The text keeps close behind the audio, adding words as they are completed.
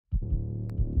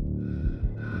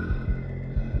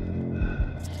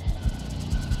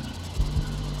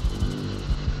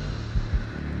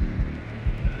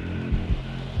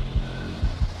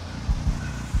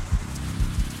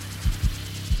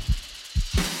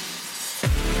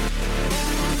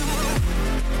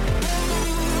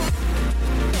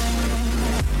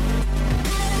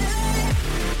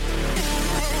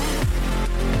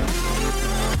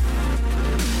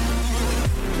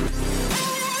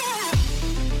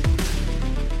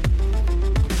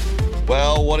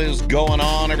Well, what is going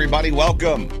on, everybody?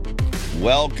 Welcome,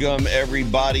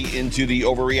 everybody, into the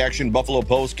Overreaction Buffalo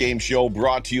Post-Game Show,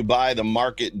 brought to you by the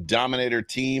Market Dominator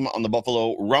team on the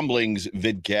Buffalo Rumblings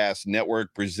Vidcast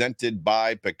Network, presented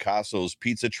by Picasso's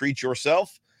Pizza. Treat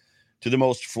yourself to the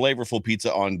most flavorful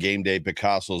pizza on game day.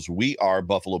 Picasso's. We are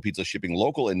Buffalo Pizza, shipping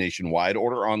local and nationwide.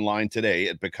 Order online today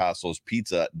at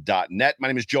picassospizza.net. My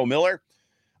name is Joe Miller.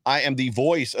 I am the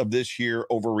voice of this here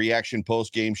Overreaction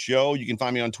post-game show. You can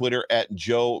find me on Twitter at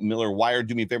Joe Miller Wire.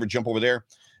 Do me a favor, jump over there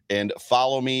and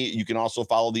follow me. You can also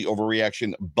follow the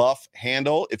Overreaction Buff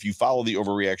handle. If you follow the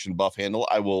Overreaction Buff handle,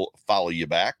 I will follow you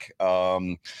back.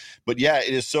 But yeah,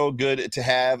 it is so good to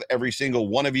have every single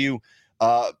one of you.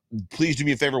 Please do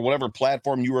me a favor, whatever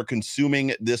platform you are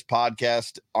consuming this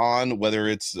podcast on, whether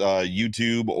it's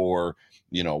YouTube or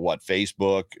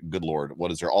Facebook, good Lord,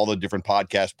 what is there? All the different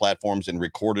podcast platforms in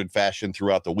recorded fashion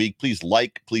throughout the week. Please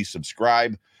like, please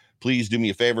subscribe. Please do me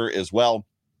a favor as well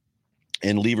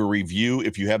and leave a review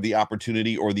if you have the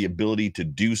opportunity or the ability to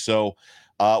do so.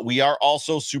 We are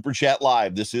also Super Chat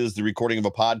Live. This is the recording of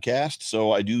a podcast,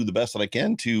 so I do the best that I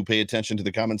can to pay attention to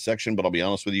the comment section, but I'll be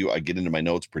honest with you, I get into my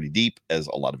notes pretty deep, as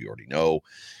a lot of you already know,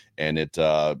 and it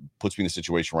puts me in a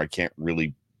situation where I can't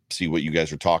really see what you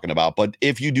guys are talking about. But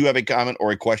if you do have a comment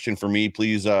or a question for me,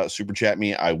 please super chat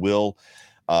me. I will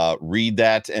read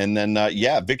that. And then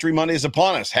Victory Monday is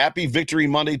upon us. Happy Victory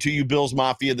Monday to you, Bills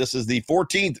Mafia. This is the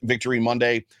 14th Victory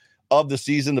Monday of the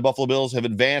season. The Buffalo Bills have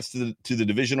advanced to the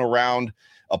divisional round.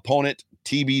 Opponent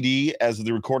TBD as of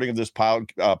the recording of this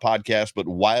podcast, but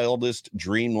wildest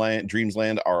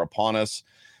dreamsland are upon us.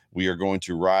 We are going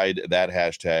to ride that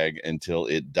hashtag until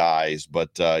it dies.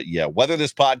 But whether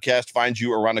this podcast finds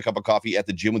you around a cup of coffee at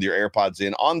the gym with your AirPods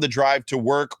in, on the drive to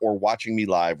work, or watching me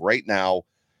live right now,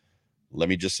 let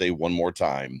me just say one more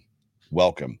time,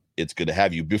 welcome. It's good to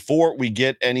have you. Before we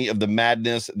get any of the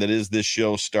madness that is this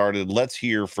show started, let's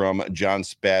hear from John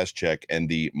Spascheck and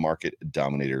the Market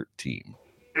Dominator team.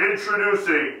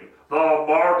 Introducing the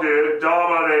Market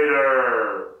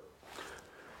Dominator.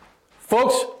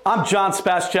 Folks, I'm John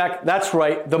Spascheck. That's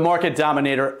right, the Market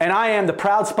Dominator, and I am the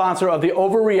proud sponsor of the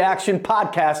Overreaction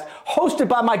podcast, hosted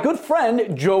by my good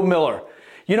friend, Joe Miller.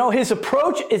 You know, his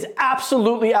approach is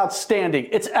absolutely outstanding.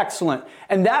 It's excellent,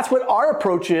 and that's what our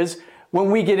approach is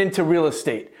when we get into real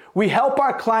estate. We help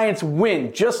our clients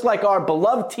win, just like our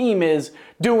beloved team is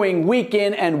doing week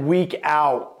in and week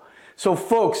out. So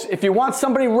folks, if you want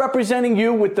somebody representing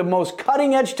you with the most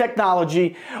cutting edge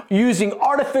technology, using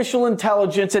artificial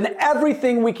intelligence and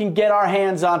everything we can get our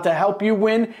hands on to help you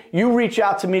win, you reach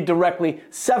out to me directly,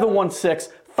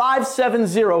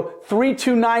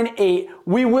 716-570-3298.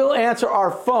 We will answer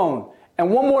our phone. And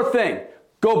one more thing,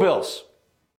 go Bills.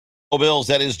 Go Bills,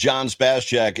 that is John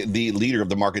Spascheck, the leader of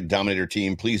the Market Dominator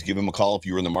team. Please give him a call if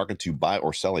you're in the market to buy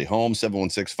or sell a home.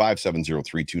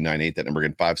 716-570-3298. That number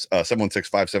again,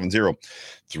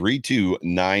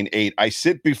 716-570-3298. I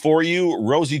sit before you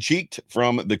rosy-cheeked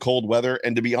from the cold weather,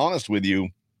 and to be honest with you,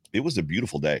 it was a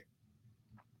beautiful day.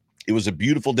 It was a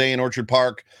beautiful day in Orchard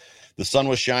Park. The sun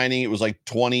was shining. It was like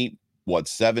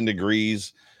 7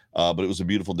 degrees. But it was a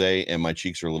beautiful day, and my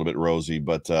cheeks are a little bit rosy.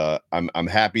 But I'm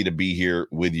happy to be here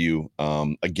with you.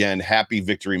 Again, happy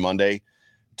Victory Monday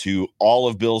to all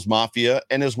of Bills Mafia,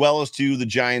 and as well as to the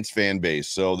Giants fan base.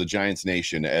 So the Giants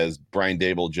Nation, as Brian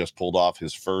Daboll just pulled off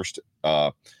his first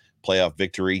playoff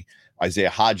victory. Isaiah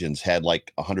Hodgins had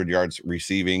like 100 yards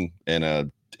receiving and a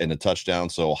touchdown.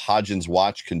 So Hodgins'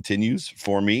 watch continues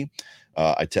for me.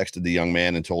 I texted the young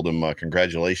man and told him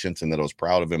congratulations and that I was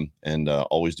proud of him, and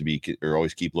always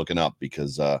keep looking up,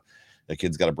 because that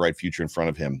kid's got a bright future in front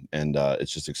of him, and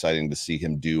it's just exciting to see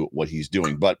him do what he's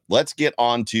doing. But let's get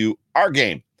on to our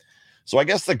game. So I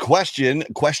guess the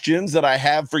questions that I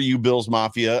have for you, Bills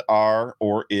Mafia, are,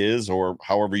 or is, or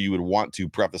however you would want to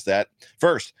preface that.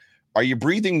 First, are you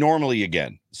breathing normally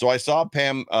again? So I saw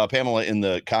Pamela in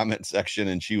the comment section,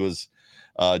 and she was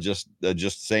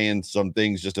just saying some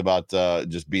things just about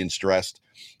just being stressed.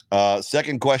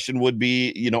 Second question would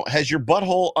be, has your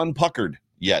butthole unpuckered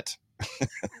yet?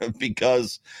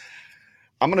 Because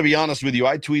I'm going to be honest with you.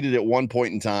 I tweeted at one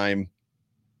point in time,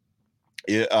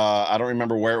 I don't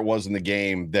remember where it was in the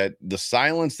game, that the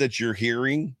silence that you're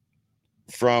hearing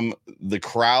from the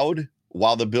crowd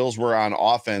while the Bills were on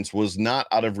offense was not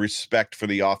out of respect for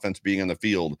the offense being on the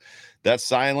field. That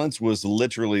silence was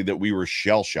literally that we were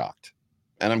shell-shocked.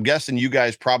 And I'm guessing you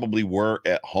guys probably were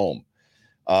at home,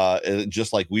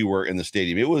 just like we were in the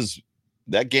stadium.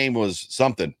 That game was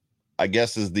something, I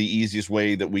guess, is the easiest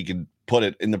way that we could put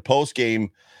it. In the post game,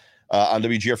 On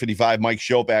WGR 55, Mike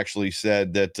Shope actually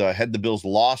said that had the Bills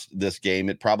lost this game,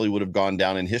 it probably would have gone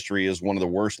down in history as one of the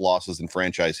worst losses in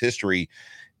franchise history.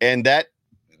 And that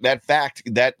fact,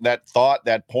 that thought,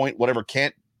 that point, whatever,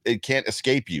 can't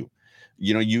escape you.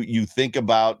 You know, you think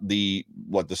about the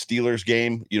Steelers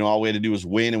game, you know, all we had to do was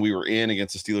win and we were in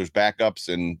against the Steelers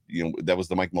backups. And, you know, that was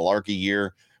the Mike Mularkey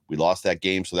year. We lost that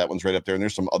game. So that one's right up there. And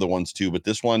there's some other ones too, but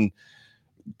this one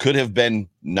could have been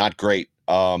not great.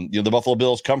 You know, the Buffalo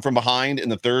Bills come from behind in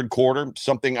the third quarter,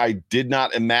 something I did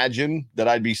not imagine that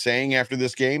I'd be saying after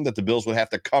this game, that the Bills would have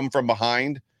to come from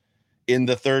behind in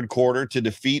the third quarter to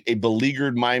defeat a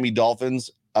beleaguered Miami Dolphins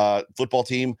football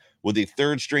team with a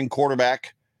third string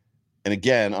quarterback. And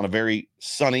again, on a very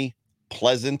sunny,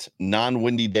 pleasant,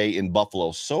 non-windy day in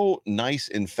Buffalo. So nice.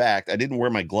 In fact, I didn't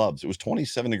wear my gloves. It was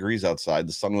 27 degrees outside.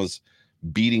 The sun was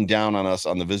beating down on us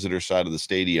on the visitor side of the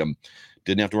stadium.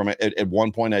 Didn't have to wear my, at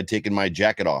one point I'd taken my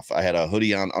jacket off. I had a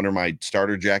hoodie on under my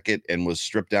starter jacket and was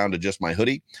stripped down to just my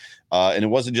hoodie. And it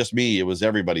wasn't just me, it was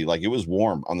everybody. Like, it was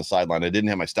warm on the sideline. I didn't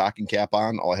have my stocking cap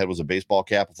on. All I had was a baseball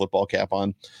cap, a football cap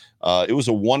on. It was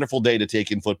a wonderful day to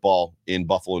take in football in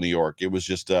Buffalo, New York. It was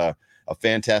just a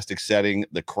fantastic setting.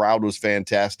 The crowd was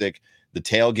fantastic. The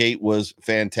tailgate was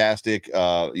fantastic. You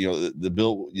know,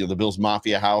 the Bills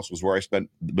Mafia House was where I spent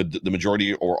the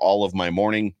majority or all of my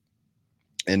morning.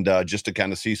 And just to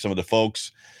kind of see some of the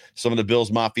folks, some of the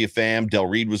Bills Mafia fam. Del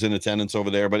Reed was in attendance over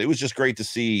there, but it was just great to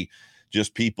see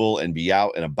just people and be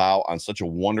out and about on such a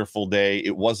wonderful day.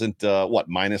 It wasn't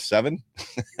 -7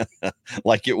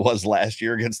 like it was last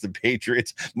year against the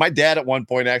Patriots. My dad at one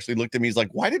point actually looked at me. He's like,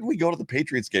 "Why didn't we go to the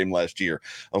Patriots game last year?"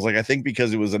 I was like, "I think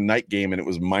because it was a night game and it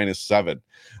was -7."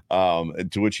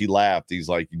 And to which he laughed. He's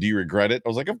like, "Do you regret it?" I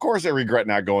was like, "Of course I regret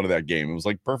not going to that game. It was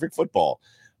like perfect football."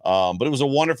 But it was a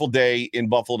wonderful day in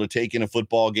Buffalo to take in a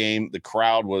football game. The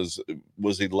crowd was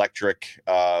electric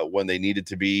when they needed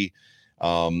to be.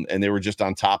 And they were just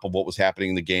on top of what was happening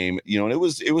in the game, you know, and it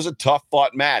was a tough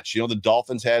fought match. You know, the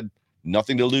Dolphins had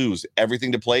nothing to lose,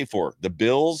 everything to play for. The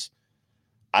Bills,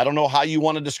 I don't know how you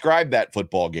want to describe that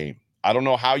football game. I don't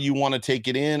know how you want to take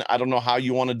it in. I don't know how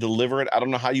you want to deliver it. I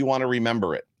don't know how you want to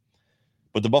remember it.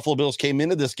 But the Buffalo Bills came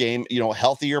into this game, you know,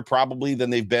 healthier probably than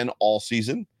they've been all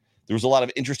season. There was a lot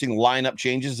of interesting lineup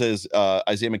changes as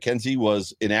Isaiah McKenzie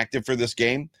was inactive for this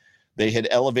game. They had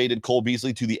elevated Cole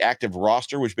Beasley to the active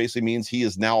roster, which basically means he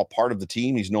is now a part of the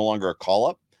team. He's no longer a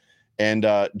call-up. And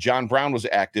John Brown was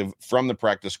active from the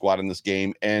practice squad in this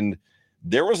game. And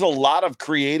there was a lot of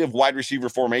creative wide receiver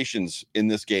formations in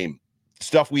this game.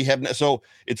 Stuff we have. So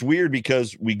it's weird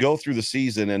because we go through the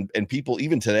season and people,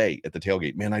 even today at the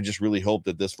tailgate, man, I just really hope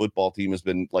that this football team has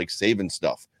been like saving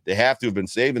stuff. They have to have been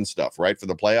saving stuff, right, for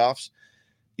the playoffs.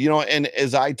 You know, and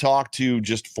as I talk to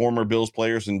just former Bills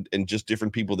players and just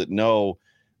different people that know,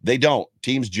 they don't.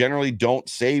 Teams generally don't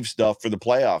save stuff for the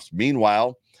playoffs.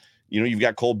 Meanwhile, you know, you've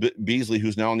got Cole Beasley,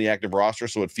 who's now on the active roster.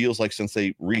 So it feels like since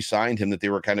they re-signed him that they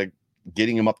were kind of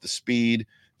getting him up to speed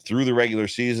through the regular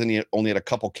season. He only had a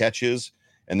couple catches.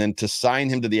 And then to sign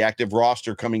him to the active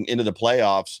roster coming into the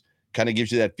playoffs kind of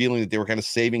gives you that feeling that they were kind of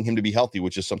saving him to be healthy,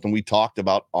 which is something we talked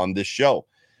about on this show.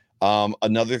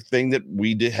 Another thing that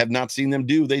we have not seen them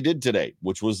do, they did today,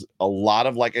 which was a lot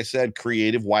of, like I said,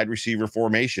 creative wide receiver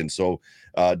formation. So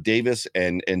Davis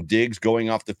and Diggs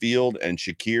going off the field and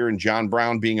Shakir and John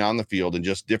Brown being on the field and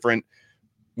just different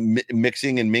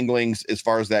mixing and minglings as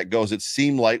far as that goes. It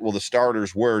seemed like, well, the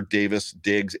starters were Davis,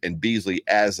 Diggs, and Beasley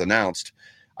as announced.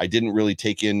 I didn't really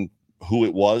take in who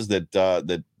it was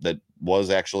that was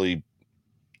actually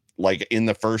like in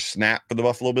the first snap for the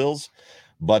Buffalo Bills.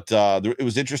 But it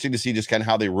was interesting to see just kind of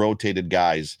how they rotated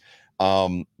guys.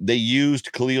 They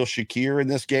used Khalil Shakir in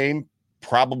this game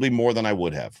probably more than I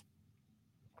would have.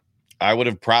 I would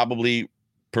have probably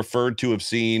preferred to have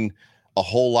seen a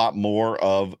whole lot more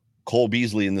of Cole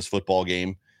Beasley in this football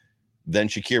game than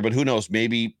Shakir. But who knows?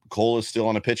 Maybe Cole is still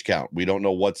on a pitch count. We don't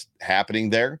know what's happening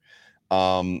there.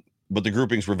 But the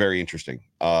groupings were very interesting.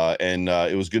 And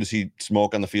it was good to see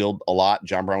Smoke on the field a lot.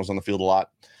 John Brown was on the field a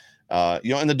lot.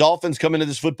 You know, and the Dolphins come into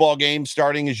this football game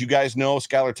starting, as you guys know,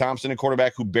 Skylar Thompson, a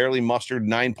quarterback who barely mustered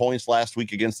 9 points last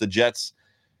week against the Jets.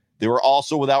 They were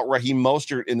also without Raheem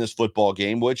Mostert in this football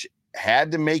game, which had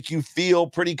to make you feel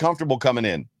pretty comfortable coming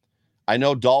in. I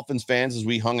know Dolphins fans, as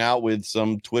we hung out with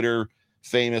some Twitter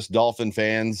famous Dolphin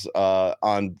fans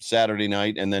on Saturday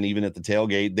night, and then even at the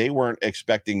tailgate, they weren't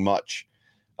expecting much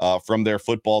from their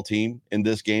football team in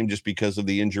this game, just because of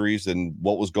the injuries and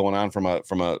what was going on from a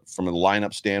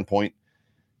lineup standpoint.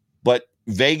 But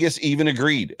Vegas even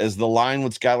agreed, as the line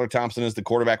with Skylar Thompson as the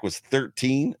quarterback was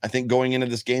 13, I think, going into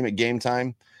this game at game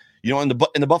time. You know, and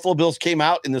the Buffalo Bills came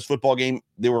out in this football game.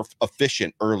 They were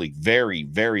efficient early, very,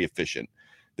 very efficient.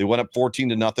 They went up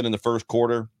 14-0 in the first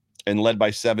quarter and led by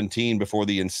 17 before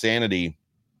the insanity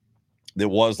that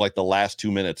was like the last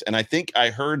 2 minutes. And I think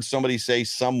I heard somebody say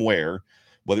somewhere,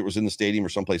 whether it was in the stadium or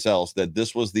someplace else, that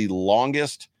this was the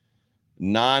longest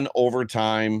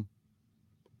non-overtime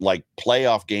like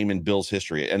playoff game in Bills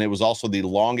history. And it was also the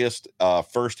longest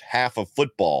first half of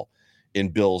football in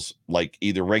Bills, like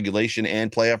either regulation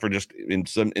and playoff or just in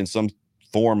some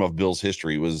form of Bills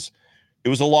history. It was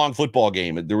a long football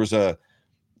game. There was a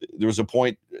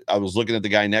point I was looking at the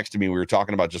guy next to me. We were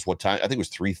talking about just what time. I think it was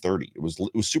 3:30. It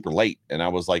was super late. And I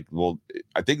was like, well,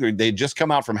 I think they'd just come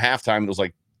out from halftime. It was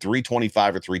like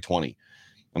 3:25 or 3:20. And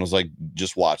I was like,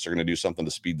 just watch. They're going to do something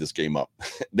to speed this game up.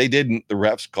 They didn't. The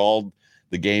refs called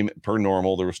the game per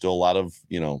normal. There was still a lot of,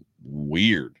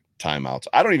 weird timeouts.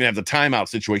 I don't even have the timeout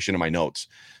situation in my notes.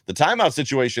 The timeout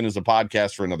situation is a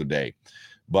podcast for another day.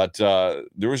 But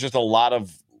there was just a lot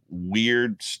of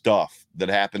weird stuff that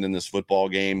happened in this football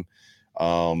game.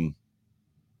 The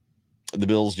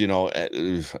Bills,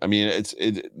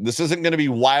 this isn't going to be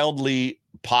wildly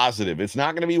positive. It's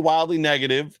not going to be wildly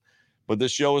negative, but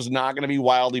this show is not going to be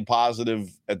wildly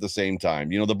positive at the same time.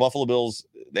 The Buffalo Bills,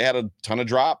 they had a ton of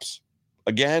drops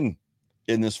again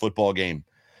in this football game.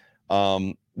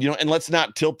 And let's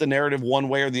not tilt the narrative one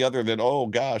way or the other that, oh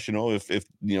gosh,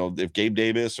 if Gabe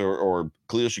Davis or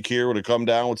Khalil Shakir would have come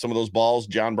down with some of those balls,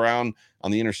 John Brown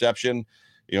on the interception,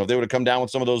 if they would have come down with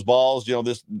some of those balls, it would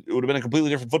have been a completely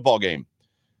different football game.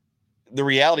 The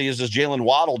reality is Jalen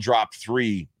Waddle dropped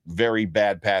 3 very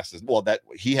bad passes. Well, that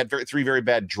he had 3 very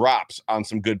bad drops on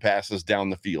some good passes down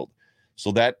the field.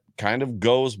 So that kind of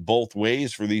goes both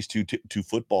ways for these two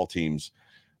football teams.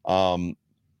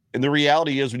 And the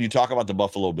reality is when you talk about the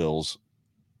Buffalo Bills,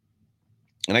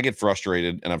 and I get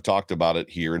frustrated, and I've talked about it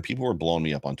here, and people are blowing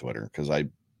me up on Twitter because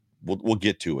we'll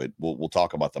get to it. We'll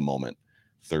talk about the moment.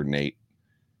 3rd and 8,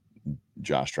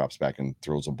 Josh drops back and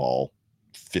throws a ball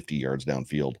 50 yards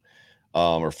downfield,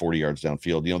 or 40 yards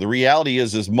downfield. The reality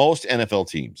is most NFL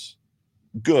teams,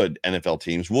 good NFL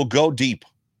teams, will go deep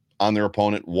on their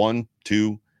opponent 1,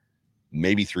 2,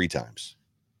 maybe 3 times.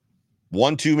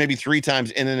 1, 2, maybe 3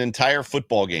 times in an entire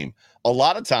football game. A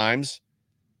lot of times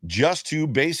just to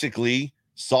basically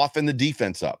soften the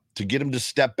defense up, to get them to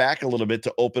step back a little bit,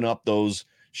 to open up those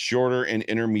shorter and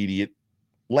intermediate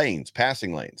lanes,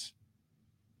 passing lanes.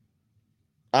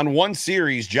 On one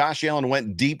series, Josh Allen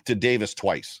went deep to Davis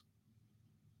twice.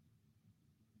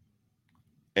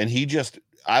 And he just,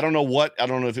 I don't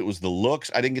know if it was the looks.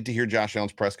 I didn't get to hear Josh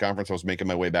Allen's press conference. I was making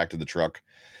my way back to the truck.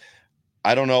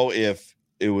 I don't know if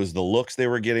it was the looks they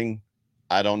were getting.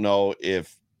 I don't know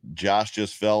if Josh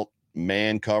just felt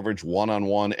man coverage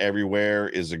one-on-one everywhere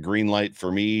is a green light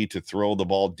for me to throw the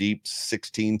ball deep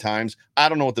 16 times. I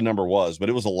don't know what the number was, but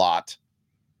it was a lot.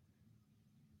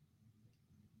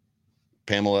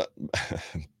 Pamela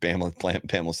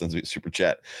sends me a super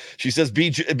chat. She says,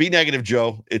 be negative,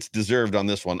 Joe. It's deserved on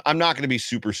this one. I'm not going to be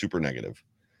super, super negative.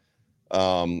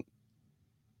 I'm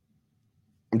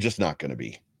just not going to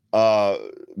be.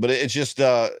 But it's just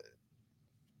at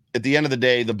the end of the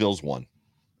day, the Bills won,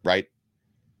 right?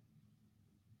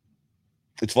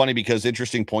 It's funny because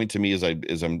interesting point to me as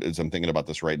I'm thinking about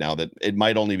this right now, that it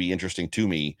might only be interesting to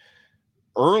me.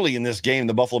 Early in this game,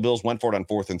 the Buffalo Bills went for it on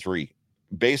 4th and 3,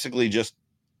 basically just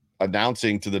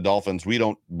announcing to the Dolphins, we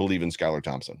don't believe in Skylar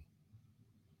Thompson,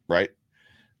 right?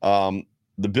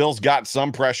 The Bills got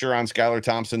some pressure on Skylar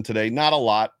Thompson today. Not a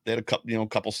lot. They had a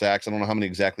couple sacks. I don't know how many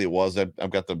exactly it was.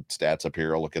 I've got the stats up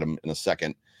here. I'll look at them in a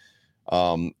second.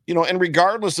 And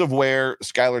regardless of where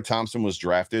Skylar Thompson was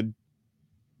drafted,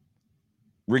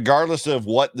 regardless of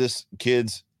what this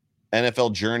kid's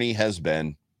NFL journey has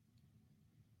been,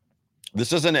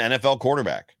 this is an NFL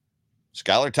quarterback.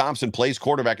 Skylar Thompson plays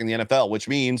quarterback in the NFL, which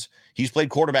means he's played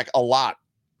quarterback a lot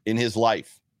in his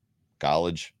life.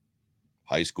 College,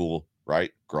 high school, right?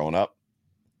 Growing up.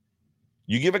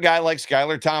 You give a guy like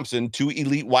Skylar Thompson 2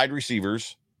 elite wide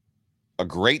receivers, a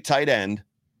great tight end,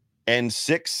 and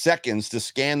 6 seconds to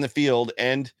scan the field,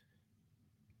 and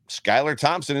Skylar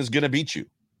Thompson is going to beat you.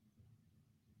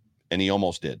 And he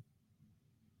almost did.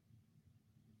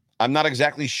 I'm not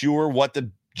exactly sure what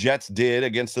the Jets did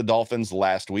against the Dolphins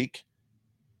last week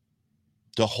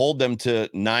to hold them to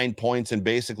 9 points and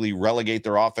basically relegate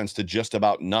their offense to just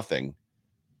about nothing.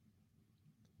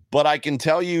 But I can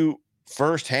tell you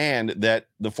firsthand that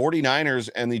the 49ers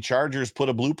and the Chargers put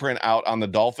a blueprint out on the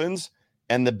Dolphins,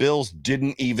 and the Bills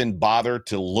didn't even bother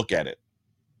to look at it.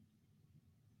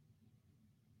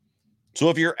 So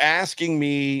if you're asking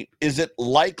me, is it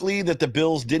likely that the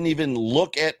Bills didn't even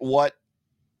look at what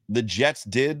the Jets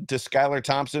did to Skylar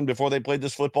Thompson before they played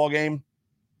this football game?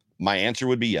 My answer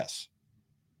would be yes.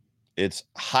 It's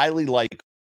highly likely,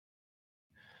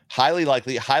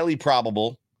 highly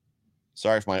probable.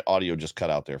 Sorry if my audio just cut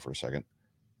out there for a second.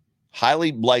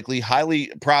 Highly likely,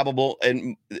 highly probable,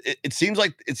 and it seems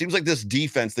like this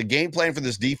defense, the game plan for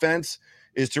this defense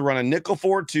is to run a nickel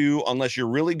 4-2 unless you're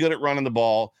really good at running the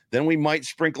ball. Then we might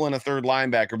sprinkle in a third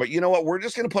linebacker. But you know what? We're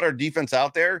just going to put our defense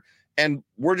out there, and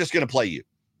we're just going to play you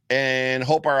and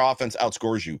hope our offense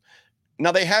outscores you.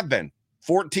 Now, they have been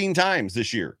 14 times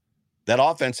this year. That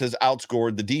offense has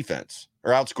outscored the defense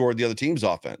or outscored the other team's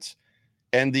offense.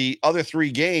 And the other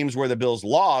 3 games where the Bills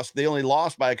lost, they only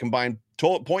lost by a combined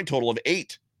point total of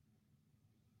 8.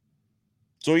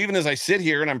 So even as I sit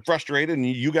here and I'm frustrated, and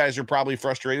you guys are probably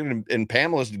frustrated, and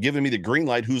Pamela's giving me the green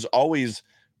light, who's always,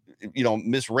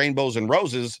 Miss Rainbows and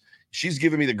Roses, she's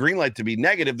giving me the green light to be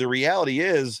negative. The reality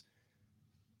is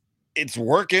it's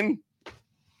working.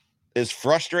 As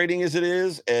frustrating as it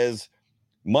is, as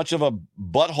much of a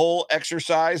butthole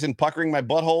exercise and puckering my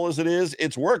butthole as it is,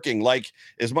 it's working. Like,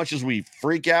 as much as we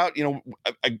freak out,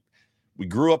 we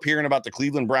grew up hearing about the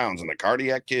Cleveland Browns and the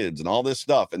Cardiac Kids and all this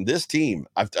stuff. And this team,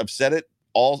 I've said it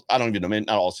all, I don't even know, not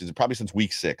all season, probably since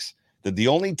week 6, that the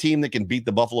only team that can beat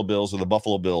the Buffalo Bills are the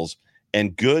Buffalo Bills.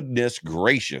 And goodness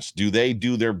gracious, do they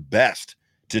do their best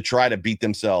to try to beat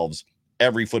themselves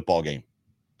every football game,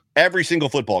 every single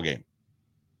football game.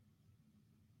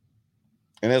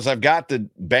 And as I've got the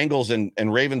Bengals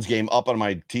and Ravens game up on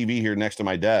my TV here next to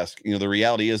my desk, the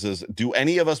reality is do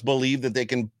any of us believe that they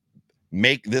can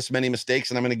make this many mistakes?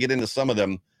 And I'm going to get into some of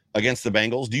them against the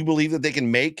Bengals. Do you believe that they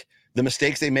can make the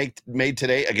mistakes they made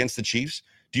today against the Chiefs?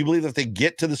 Do you believe that if they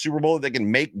get to the Super Bowl, that they can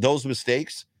make those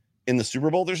mistakes in the Super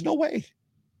Bowl? There's no way.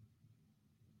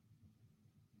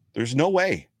 There's no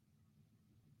way.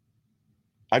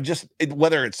 I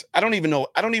don't even know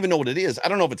what it is. I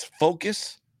don't know if it's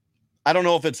focus. I don't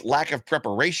know if it's lack of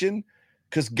preparation,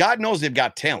 because God knows they've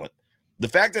got talent. The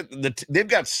fact that they've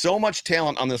got so much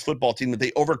talent on this football team that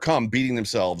they overcome beating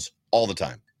themselves all the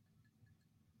time.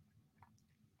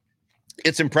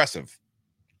 It's impressive.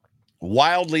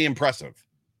 Wildly impressive.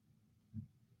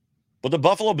 But the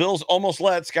Buffalo Bills almost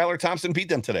let Skylar Thompson beat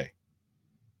them today.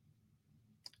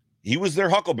 He was their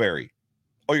huckleberry.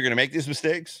 Oh, you're going to make these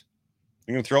mistakes?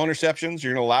 You're going to throw interceptions?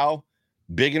 You're going to allow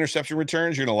big interception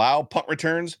returns? You're going to allow punt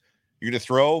returns? You're going to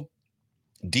throw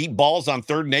deep balls on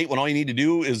 3rd and 8 when all you need to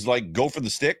do is go for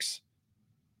the sticks?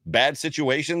 Bad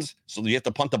situations, so you have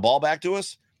to punt the ball back to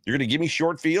us? You're going to give me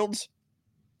short fields?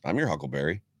 I'm your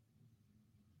huckleberry.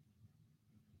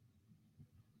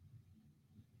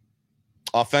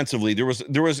 Offensively, there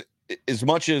was as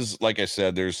much as, like I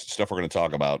said, there's stuff we're going to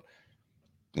talk about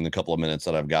in the couple of minutes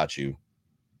that I've got you.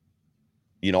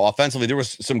 Offensively, there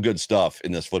was some good stuff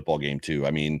in this football game too.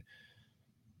 I mean,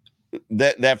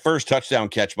 that first touchdown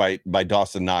catch by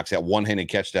Dawson Knox, that one-handed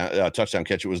touchdown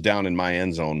catch, it was down in my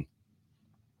end zone.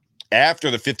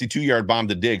 After the 52-yard bomb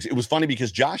to Diggs, it was funny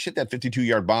because Josh hit that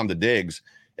 52-yard bomb to Diggs,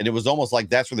 and it was almost like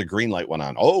that's where the green light went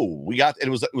on. Oh, it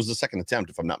was the second attempt,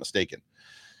 if I'm not mistaken.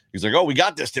 He's like, oh, we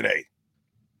got this today.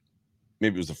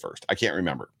 Maybe it was the first. I can't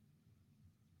remember.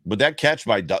 But that catch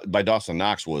by Dawson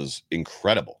Knox was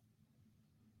incredible.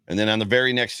 And then on the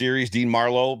very next series, Dean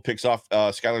Marlowe picks off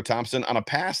Skylar Thompson on a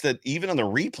pass that even on the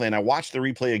replay, and I watched the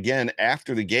replay again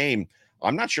after the game,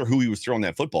 I'm not sure who he was throwing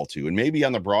that football to. And maybe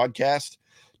on the broadcast,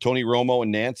 Tony Romo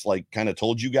and Nance kind of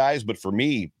told you guys. But for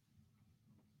me,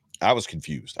 I was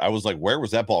confused. I was like, where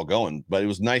was that ball going? But it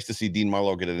was nice to see Dean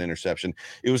Marlowe get an interception.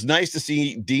 It was nice to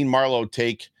see Dean Marlowe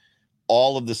take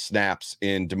all of the snaps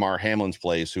in DeMar Hamlin's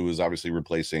place, who was obviously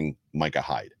replacing Micah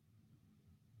Hyde.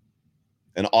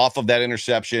 And off of that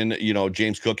interception,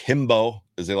 James Cook, Himbo,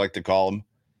 as they like to call him,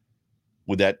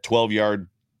 with that 12-yard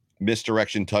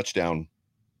misdirection touchdown,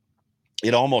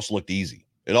 it almost looked easy.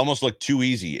 It almost looked too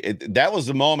easy. That was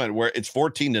the moment where it's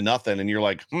 14-0, and you're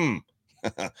like,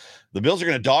 the Bills are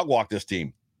going to dog walk this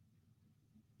team.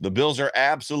 The Bills are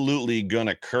absolutely going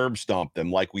to curb stomp them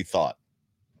like we thought.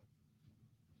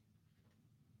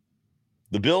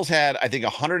 The Bills had, I think,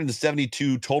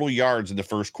 172 total yards in the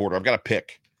first quarter. I've got a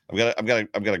pick. I've got a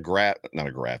not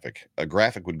a graphic. A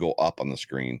graphic would go up on the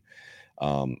screen.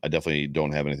 I definitely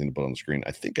don't have anything to put on the screen.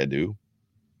 I think I do.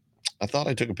 I thought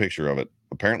I took a picture of it.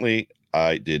 Apparently,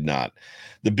 I did not.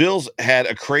 The Bills had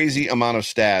a crazy amount of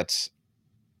stats.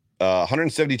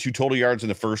 172 total yards in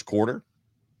the first quarter.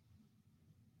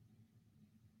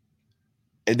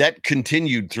 And that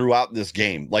continued throughout this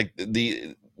game. Like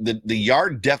the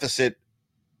yard deficit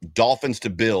Dolphins to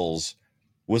Bills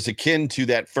was akin to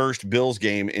that first Bills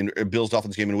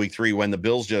Dolphins game in week 3 when the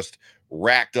Bills just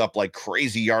racked up like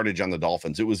crazy yardage on the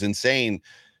Dolphins. It was insane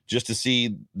just to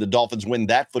see the Dolphins win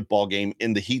that football game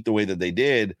in the heat the way that they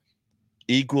did.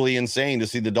 Equally insane to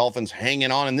see the Dolphins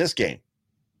hanging on in this game.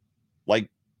 Like,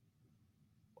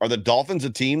 are the Dolphins a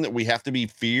team that we have to be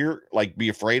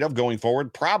afraid of going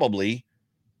forward? Probably.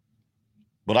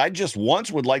 But I just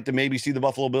once would like to maybe see the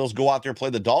Buffalo Bills go out there, play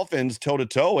the Dolphins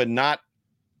toe-to-toe, and not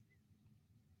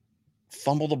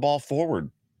fumble the ball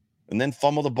forward and then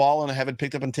fumble the ball and have it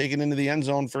picked up and taken into the end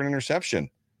zone for an interception.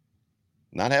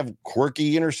 Not have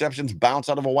quirky interceptions bounce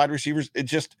out of a wide receiver. It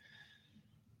just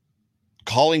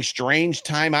calling strange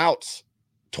timeouts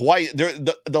twice.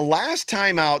 The last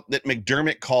timeout that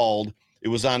McDermott called, it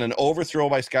was on an overthrow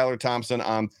by Skylar Thompson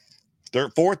on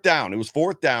fourth down. It was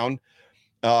fourth down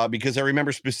because I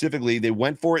remember specifically they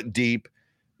went for it deep.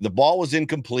 The ball was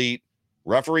incomplete.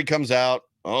 Referee comes out.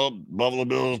 Oh, Buffalo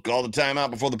Bills called the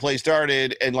timeout before the play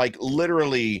started. And like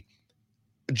literally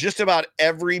just about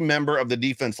every member of the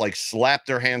defense like slapped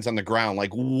their hands on the ground. Like,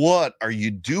 what are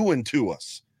you doing to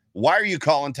us? Why are you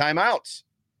calling timeouts?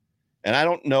 And I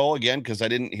don't know, again, because I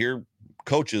didn't hear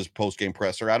coach's post-game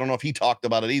presser. I don't know if he talked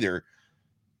about it either.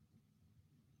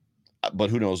 But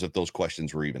who knows if those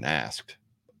questions were even asked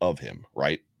of him,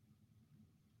 right?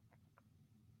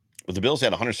 But the Bills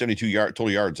had 172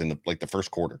 total yards in the first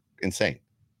quarter. Insane.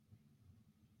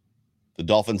 The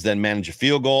Dolphins then manage a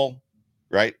field goal,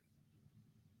 right?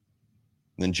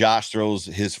 And then Josh throws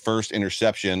his first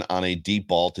interception on a deep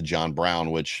ball to John Brown,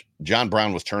 which John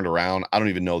Brown was turned around. I don't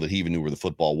even know that he even knew where the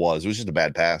football was. It was just a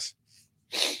bad pass.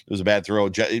 It was a bad throw.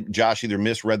 Josh either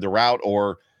misread the route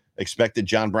or expected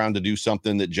John Brown to do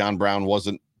something that John Brown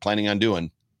wasn't planning on doing.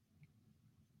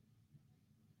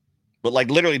 But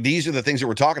like literally, these are the things that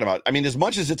we're talking about. I mean, as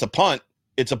much as it's a punt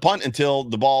until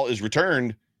the ball is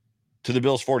returned to the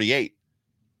Bills 48.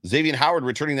 Xavier Howard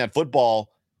returning that football,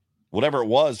 whatever it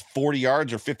was, 40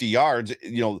 yards or 50 yards,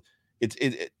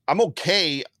 I'm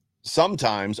okay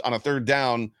sometimes on a third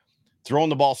down throwing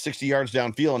the ball 60 yards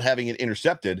downfield and having it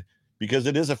intercepted because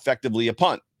it is effectively a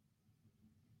punt.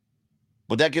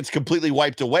 But that gets completely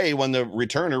wiped away when the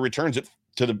returner returns it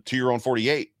to your own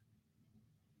 48.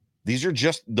 These are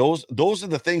just those are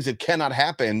the things that cannot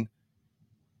happen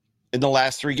in the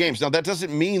last 3 games. Now, that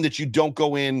doesn't mean that you don't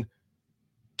go in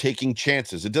taking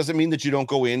chances. It doesn't mean that you don't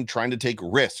go in trying to take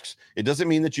risks. It doesn't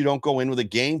mean that you don't go in with a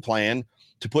game plan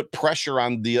to put pressure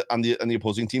on the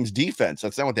opposing team's defense.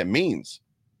 That's not what that means.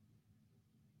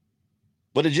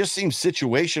 But it just seems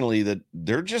situationally that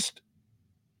they're just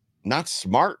not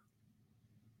smart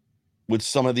with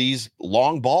some of these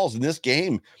long balls in this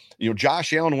game.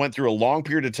 Josh Allen went through a long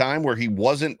period of time where he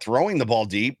wasn't throwing the ball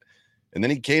deep. And then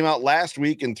he came out last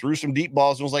week and threw some deep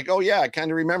balls and was like, oh, yeah, I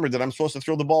kind of remembered that I'm supposed to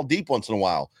throw the ball deep once in a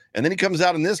while. And then he comes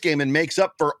out in this game and makes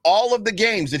up for all of the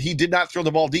games that he did not throw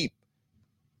the ball deep.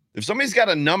 If somebody's got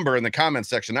a number in the comment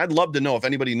section, I'd love to know if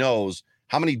anybody knows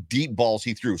how many deep balls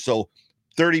he threw. So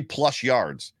 30 plus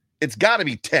yards. It's got to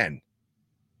be 10,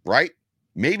 right?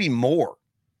 Maybe more.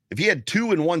 If he had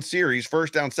 2 in one series,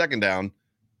 first down, second down,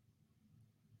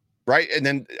 right? And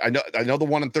then I know the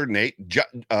one on 3rd and 8,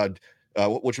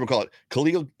 whatchamacallit,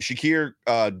 Khalil Shakir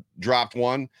dropped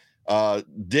one.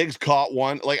 Diggs caught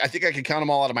one. Like, I think I can count them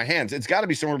all out of my hands. It's got to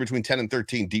be somewhere between 10 and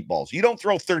 13 deep balls. You don't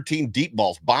throw 13 deep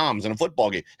balls, bombs in a football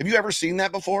game. Have you ever seen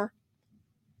that before?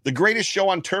 The Greatest Show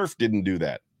on Turf didn't do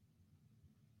that.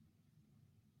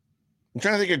 I'm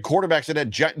trying to think of quarterbacks that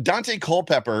had Dante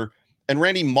Culpepper and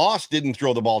Randy Moss didn't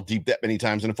throw the ball deep that many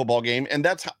times in a football game. And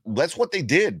that's what they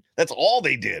did. That's all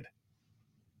they did.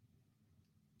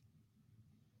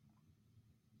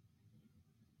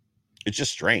 It's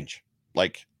just strange.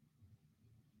 Like,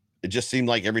 it just seemed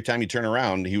like every time you turn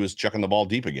around, he was chucking the ball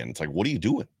deep again. It's like, what are you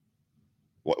doing?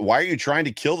 Why are you trying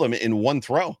to kill them in one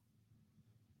throw?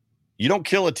 You don't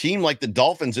kill a team like the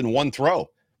Dolphins in one throw.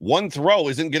 One throw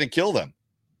isn't going to kill them.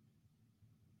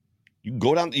 You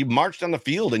go down, you march down the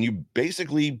field, and you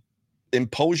basically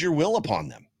impose your will upon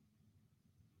them.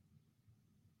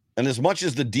 And as much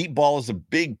as the deep ball is a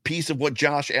big piece of what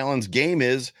Josh Allen's game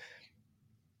is,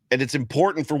 and it's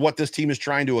important for what this team is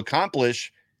trying to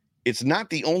accomplish, it's not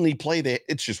the only play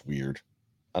it's just weird.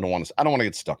 I don't want to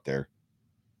get stuck there.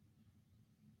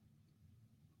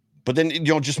 But then,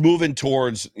 just moving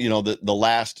towards, the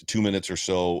last 2 minutes or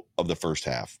so of the first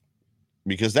half,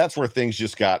 because that's where things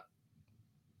just got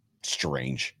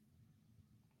strange.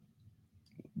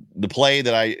 The play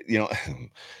that I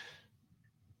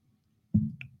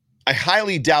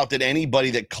highly doubt that anybody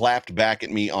that clapped back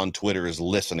at me on Twitter is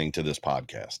listening to this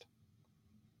podcast.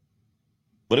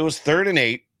 But it was 3rd and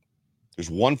 8. There's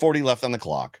 1:40 left on the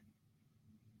clock.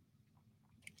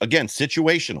 Again,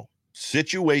 situational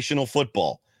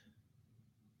football.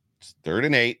 It's 3rd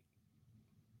and 8.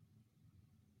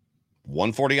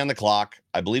 1:40 on the clock.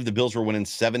 I believe the Bills were winning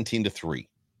 17-3.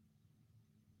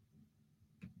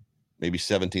 Maybe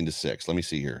 17-6. Let me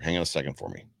see here. Hang on a second for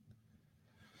me.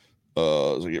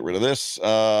 So get rid of this.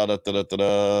 So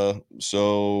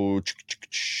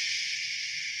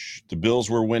the Bills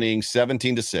were winning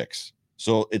 17-6.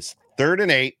 So it's 3rd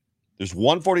and 8. There's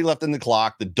 1:40 left in the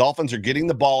clock. The Dolphins are getting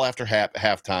the ball after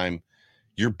halftime.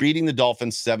 You're beating the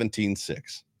Dolphins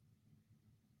 17-6.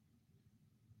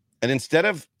 And instead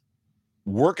of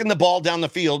working the ball down the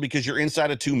field because you're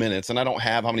inside of 2 minutes, and I don't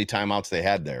have how many timeouts they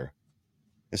had there.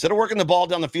 Instead of working the ball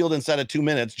down the field inside of 2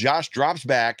 minutes, Josh drops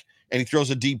back and he throws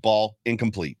a deep ball,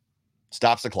 incomplete.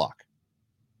 Stops the clock.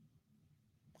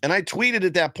 And I tweeted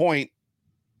at that point,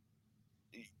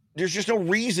 there's just no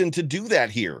reason to do that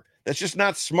here. That's just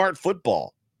not smart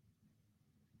football.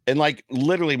 And like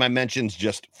literally my mentions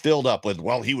just filled up with,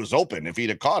 well, he was open. If he'd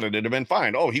have caught it, it'd have been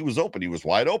fine. Oh, he was open. He was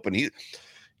wide open.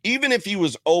 Even if he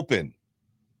was open,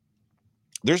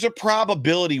 there's a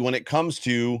probability when it comes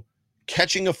to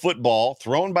catching a football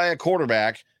thrown by a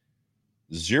quarterback,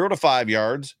 0 to 5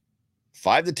 yards,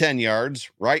 5 to 10 yards,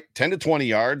 right? 10 to 20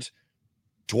 yards,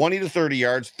 20 to 30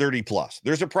 yards, 30 plus.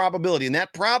 There's a probability, and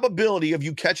that probability of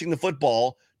you catching the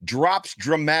football drops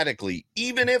dramatically,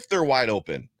 even if they're wide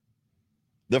open.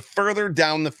 The further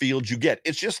down the field you get,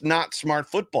 it's just not smart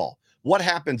football. What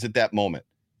happens at that moment?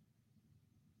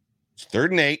 It's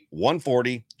 3rd and 8,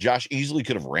 1:40. Josh easily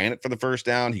could have ran it for the first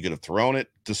down. He could have thrown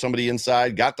it to somebody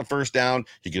inside, got the first down.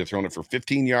 He could have thrown it for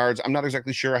 15 yards. I'm not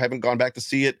exactly sure. I haven't gone back to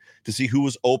see it, to see who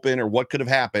was open or what could have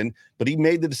happened, but he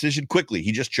made the decision quickly.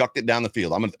 He just chucked it down the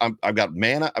field. I've got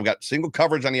man, I've got single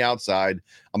coverage on the outside.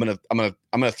 I'm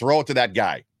gonna throw it to that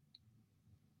guy.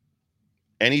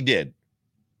 And he did.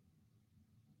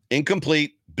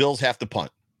 Incomplete. Bills have to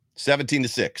punt.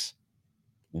 17-6.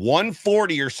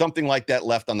 1:40 or something like that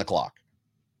left on the clock.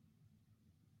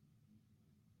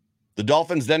 The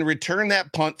Dolphins then return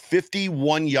that punt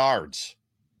 51 yards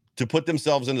to put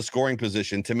themselves in the scoring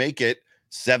position to make it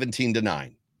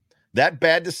 17-9. That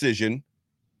bad decision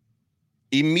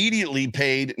immediately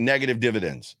paid negative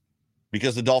dividends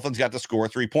because the Dolphins got to score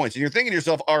 3 points. And you're thinking to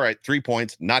yourself, all right, 3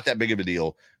 points, not that big of a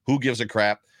deal. Who gives a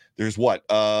crap? There's what?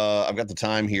 I've got the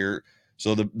time here.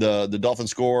 So the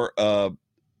Dolphins score,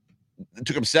 it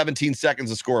took them 17 seconds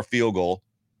to score a field goal.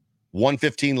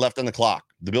 1:15 left on the clock.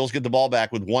 The Bills get the ball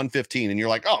back with 1:15, and you're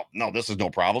like, oh, no, this is no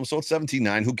problem. So it's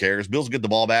 17-9. Who cares? Bills get the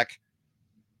ball back.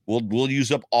 We'll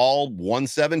use up all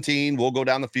 117. We'll go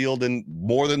down the field and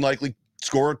more than likely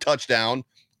score a touchdown,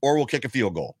 or we'll kick a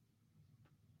field goal.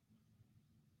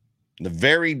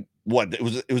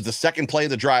 It was the second play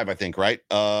of the drive, I think, right?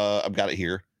 I've got it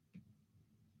here.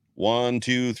 1,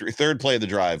 2, 3, third play of the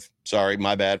drive. Sorry,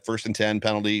 my bad. 1st and 10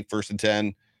 penalty. 1st and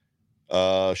 10.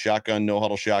 Shotgun, no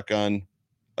huddle shotgun.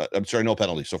 I'm sorry, no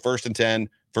penalty. So 1st and 10,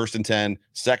 1st and 10,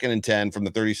 2nd and 10 from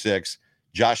the 36.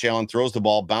 Josh Allen throws the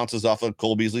ball, bounces off of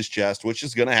Cole Beasley's chest, which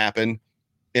is going to happen.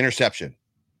 Interception.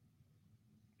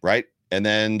 Right? And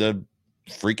then the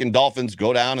freaking Dolphins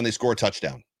go down and they score a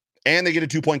touchdown. And they get a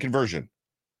 2-point conversion.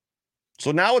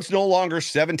 So now it's no longer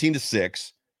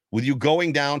 17-6 with you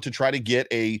going down to try to get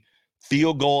a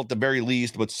field goal at the very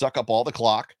least, but suck up all the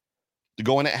clock to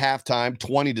go in at halftime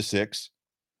 20-6,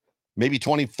 maybe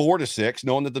 24-6,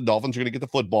 knowing that the Dolphins are going to get the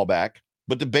football back,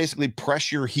 but to basically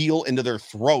press your heel into their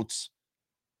throats.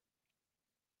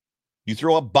 You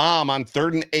throw a bomb on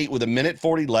 3rd and 8 with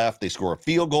 1:40 left. They score a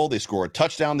field goal. They score a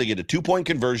touchdown. They get a 2-point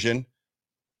conversion.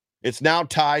 It's now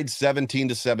tied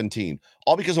 17-17,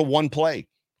 all because of one play.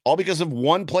 All because of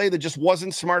one play that just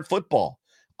wasn't smart football.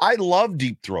 I love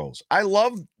deep throws. I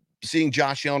love seeing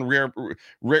Josh Allen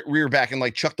rear back and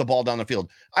like chuck the ball down the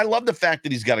field. I love the fact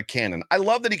that he's got a cannon. I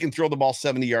love that he can throw the ball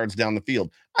 70 yards down the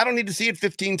field. I don't need to see it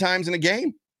 15 times in a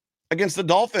game against the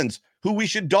Dolphins, who we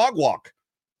should dog walk.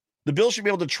 The Bills should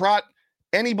be able to trot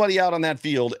anybody out on that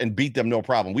field and beat them, no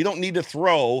problem. We don't need to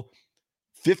throw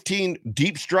 15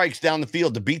 deep strikes down the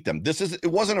field to beat them.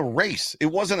 It wasn't a race. It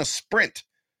wasn't a sprint.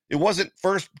 It wasn't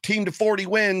first team to 40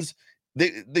 wins.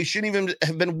 They shouldn't even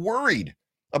have been worried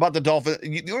about the Dolphins.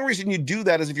 The only reason you do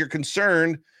that is if you're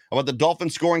concerned about the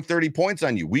Dolphins scoring 30 points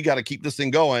on you. We got to keep this thing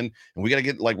going, and we got to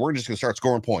get, like, we're just going to start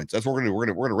scoring points. That's what we're going to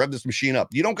do. We're going to rev this machine up.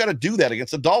 You don't got to do that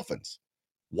against the Dolphins.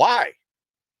 Why?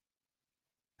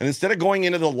 And instead of going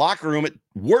into the locker room at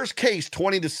worst case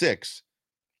 20-6,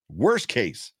 worst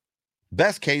case,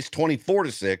 best case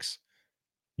 24-6,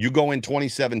 you go in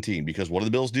 2017, because what do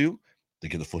the Bills do? They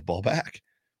get the football back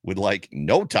with like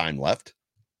no time left,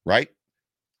 right?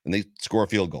 And they score a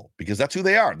field goal because that's who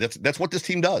they are. That's what this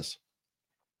team does.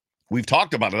 We've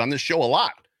talked about it on this show a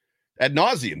lot, ad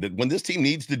nauseum, that when this team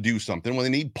needs to do something, when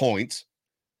they need points,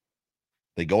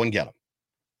 they go and get them.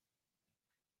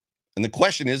 And the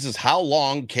question is how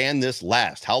long can this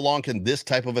last? How long can this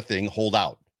type of a thing hold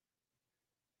out?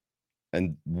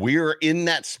 And we're in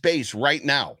that space right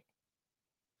now.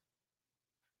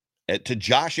 To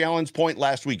Josh Allen's point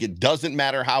last week, it doesn't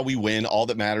matter how we win. All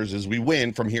that matters is we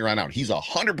win from here on out. He's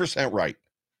 100% right.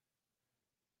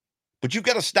 But you've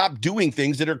got to stop doing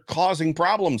things that are causing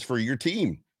problems for your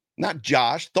team. Not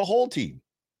Josh, the whole team.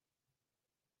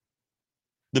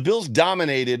 The Bills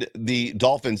dominated the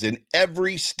Dolphins in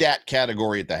every stat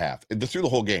category at the half, through the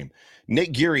whole game.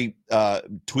 Nate Geary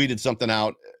tweeted something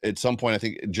out at some point, I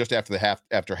think just after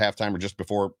halftime or just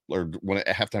before, or when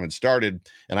halftime had started,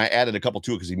 and I added a couple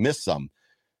to it because he missed some.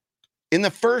 In the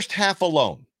first half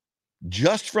alone,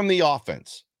 just from the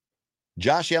offense,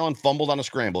 Josh Allen fumbled on a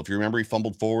scramble. If you remember, he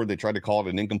fumbled forward. They tried to call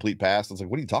it an incomplete pass. I was like,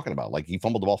 what are you talking about? Like, he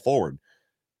fumbled the ball forward.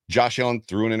 Josh Allen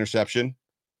threw an interception,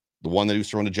 the one that he was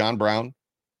throwing to John Brown.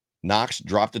 Knox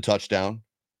dropped a touchdown.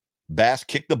 Bass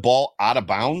kicked the ball out of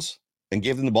bounds and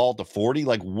gave them the ball at the 40.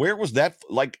 Like, where was that?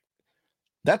 Like,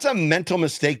 that's a mental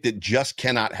mistake that just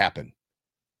cannot happen.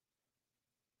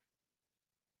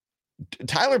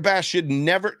 Tyler Bass should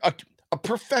never, a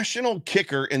professional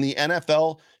kicker in the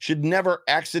NFL should never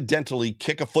accidentally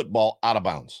kick a football out of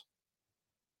bounds.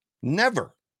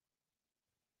 Never.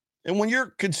 And when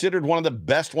you're considered one of the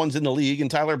best ones in the league, and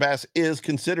Tyler Bass is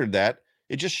considered that,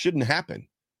 it just shouldn't happen.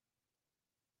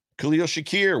 Khalil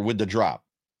Shakir with the drop.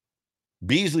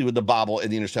 Beasley with the bobble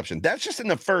and the interception. That's just in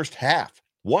the first half.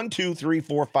 1, 2, 3,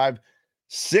 4, 5,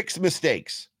 6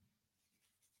 mistakes.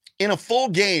 In a full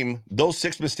game, those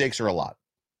 6 mistakes are a lot.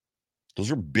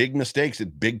 Those are big mistakes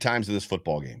at big times of this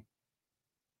football game.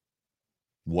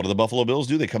 What do the Buffalo Bills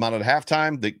do? They come out at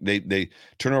halftime. They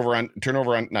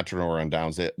not turn over on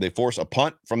downs. They force a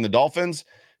punt from the Dolphins.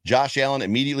 Josh Allen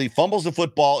immediately fumbles the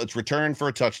football. It's returned for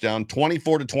a touchdown.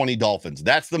 24-20 Dolphins.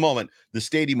 That's the moment the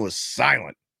stadium was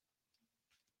silent.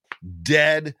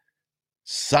 Dead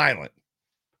silent.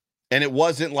 And it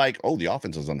wasn't like, oh, the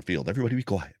offense is on the field. Everybody be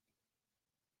quiet.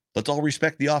 Let's all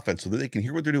respect the offense so that they can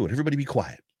hear what they're doing. Everybody be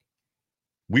quiet.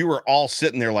 We were all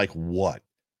sitting there like, what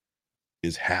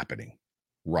is happening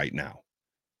right now?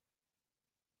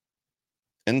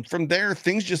 And from there,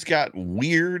 things just got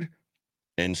weird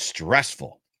and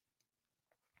stressful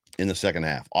in the second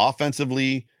half.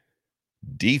 Offensively,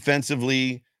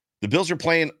 defensively, the Bills are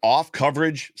playing off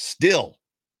coverage still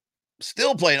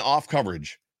playing off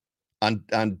coverage on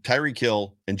Tyreek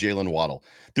Hill and Jalen Waddle.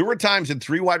 There were times in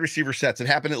 3 wide receiver sets. It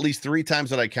happened at least 3 times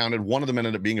that I counted. One of them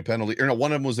ended up being a penalty. Or no,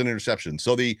 one of them was an interception.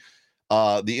 So the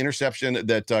interception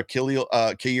that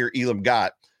Kaiir Elam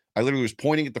got, I literally was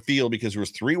pointing at the field because there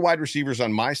was 3 wide receivers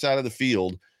on my side of the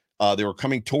field. They were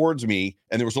coming towards me,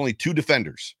 and there was only 2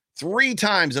 defenders. 3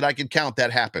 times that I could count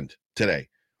that happened today,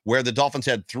 where the Dolphins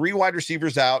had 3 wide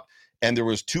receivers out, and there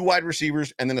was 2 wide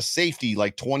receivers and then a safety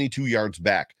like 22 yards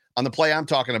back. On the play I'm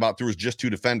talking about, there was just 2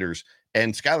 defenders,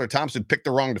 and Skylar Thompson picked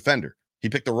the wrong defender. He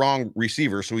picked the wrong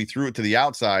receiver, so he threw it to the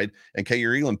outside, and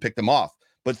Kaiir Elam picked them off.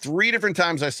 But 3 different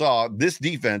times I saw this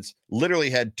defense literally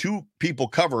had 2 people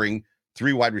covering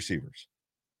 3 wide receivers.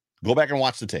 Go back and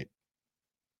watch the tape.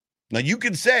 Now, you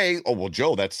could say, oh, well,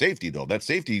 Joe, that's safety, though. That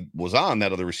safety was on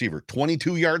that other receiver.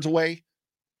 22 yards away,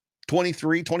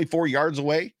 23, 24 yards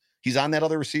away. He's on that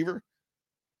other receiver.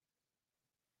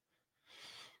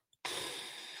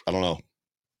 I don't know.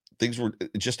 Things were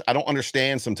just, I don't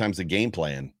understand sometimes the game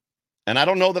plan. And I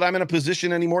don't know that I'm in a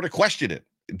position anymore to question it.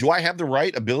 Do I have the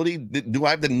right ability? Do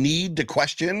I have the need to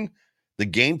question the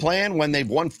game plan when they've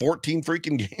won 14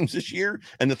 freaking games this year?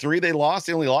 And the 3 they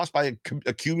only lost by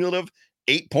a cumulative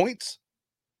 8 points?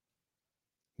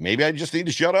 Maybe I just need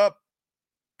to shut up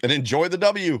and enjoy the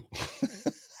W.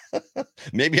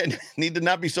 Maybe I need to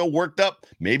not be so worked up.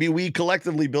 Maybe we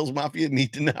collectively, Bills Mafia,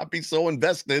 need to not be so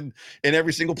invested in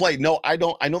every single play. No, I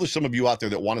don't. I know there's some of you out there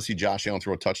that want to see Josh Allen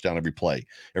throw a touchdown every play.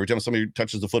 Every time somebody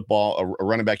touches the football, a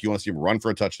running back, you want to see him run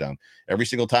for a touchdown. Every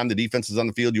single time the defense is on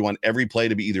the field, you want every play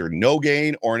to be either no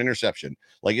gain or an interception.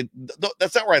 Like,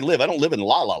 that's not where I live. I don't live in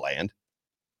La La Land.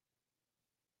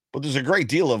 But there's a great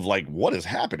deal of like, what is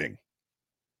happening?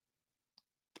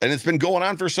 And it's been going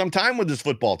on for some time with this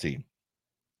football team.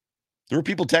 There were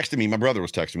people texting me. My brother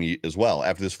was texting me as well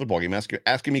after this football game,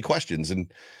 asking me questions. And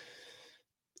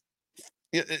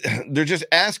they're just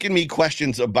asking me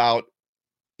questions about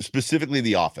specifically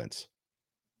the offense.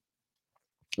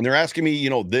 And they're asking me,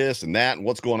 this and that and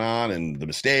what's going on and the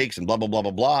mistakes and blah, blah, blah,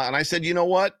 blah, blah. And I said, you know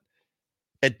what?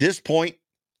 At this point,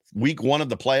 week 1 of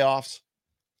the playoffs,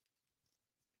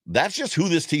 that's just who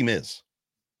this team is.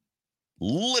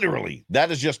 Literally.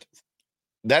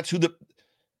 That's who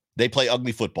they play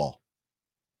ugly football.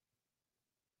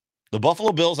 The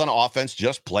Buffalo Bills on offense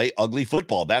just play ugly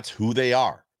football. That's who they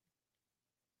are.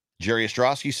 Jerry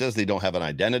Ostrowski says they don't have an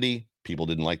identity. People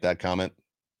didn't like that comment.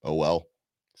 Oh, well,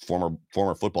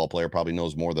 former football player probably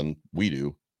knows more than we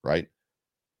do, right?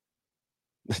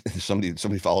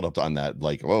 Somebody followed up on that,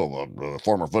 like, a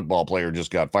former football player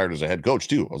just got fired as a head coach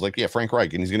too. I was like, yeah, Frank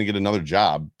Reich, and he's going to get another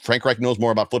job. Frank Reich knows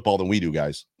more about football than we do,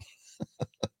 guys.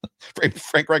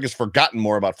 Frank Reich has forgotten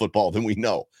more about football than we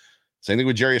know. Same thing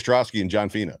with Jerry Ostrowski and John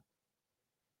Fina.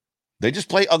 They just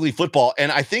play ugly football,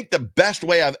 and I think the best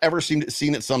way I've ever seen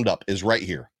it summed up is right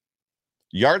here.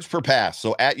 Yards per pass.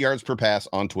 So at yards per pass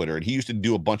on Twitter, and he used to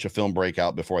do a bunch of film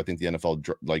breakout before I think the NFL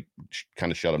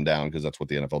kind of shut him down because that's what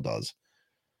the NFL does.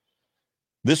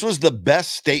 This was the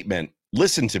best statement.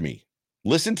 Listen to me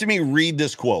read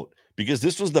this quote, because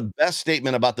this was the best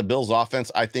statement about the Bills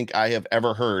offense I think I have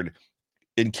ever heard,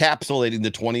 encapsulating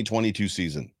the 2022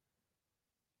 season.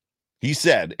 He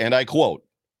said, and I quote,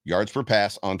 yards per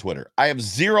pass on Twitter, "I have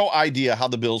zero idea how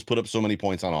the Bills put up so many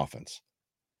points on offense.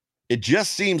 It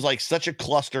just seems like such a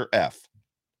cluster F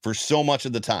for so much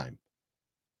of the time.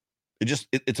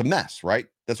 It's a mess, right?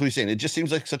 That's what he's saying. It just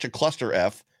seems like such a cluster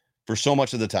F for so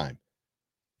much of the time.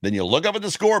 Then you look up at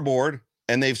the scoreboard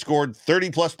and they've scored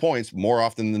 30 plus points more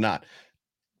often than not."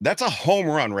 That's a home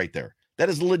run right there. That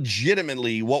is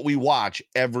legitimately what we watch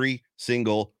every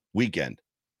single weekend.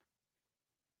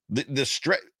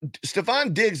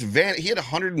 Stephon Diggs, he had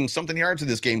 100 and something yards in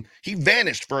this game. He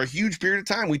vanished for a huge period of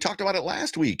time. We talked about it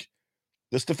last week.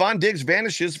 The Stephon Diggs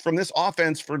vanishes from this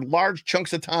offense for large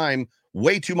chunks of time,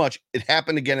 way too much. It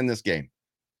happened again in this game.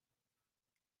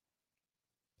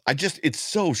 It's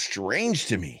so strange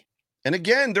to me. And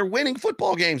again, they're winning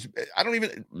football games.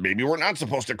 Maybe we're not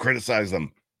supposed to criticize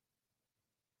them.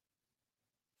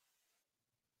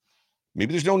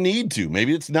 Maybe there's no need to.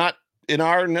 Maybe it's not in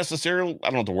our necessary, I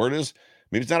don't know what the word is.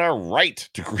 Maybe it's not our right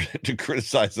to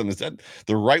criticize them. Is that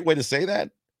the right way to say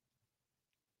that?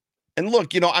 And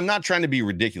look, I'm not trying to be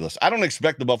ridiculous. I don't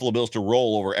expect the Buffalo Bills to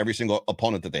roll over every single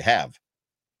opponent that they have.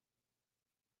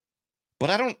 But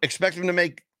I don't expect them to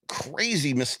make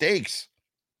crazy mistakes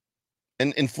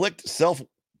and inflict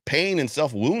self-pain and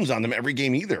self-wounds on them every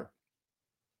game either.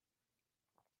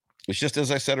 It's just,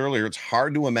 as I said earlier, it's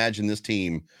hard to imagine this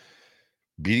team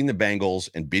beating the Bengals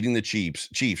and beating the Chiefs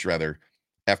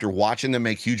after watching them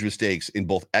make huge mistakes in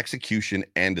both execution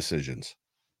and decisions.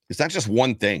 It's not just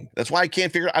one thing. That's why I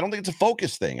can't figure it. I don't think it's a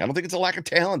focus thing. I don't think it's a lack of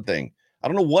talent thing. I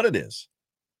don't know what it is.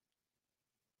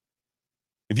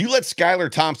 If you let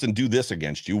Skylar Thompson do this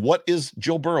against you, what is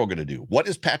Joe Burrow going to do? What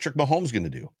is Patrick Mahomes going to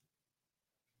do?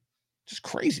 Just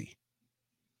crazy,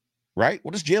 right?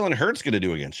 What is Jalen Hurts going to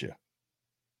do against you?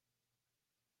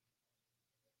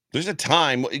 There's a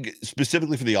time,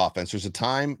 specifically for the offense, there's a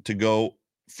time to go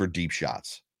for deep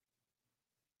shots.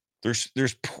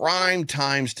 There's prime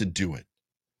times to do it.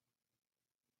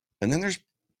 And then there's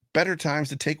better times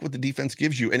to take what the defense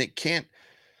gives you. And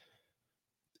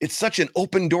it's such an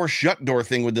open door, shut door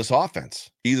thing with this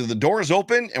offense. Either the door is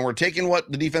open and we're taking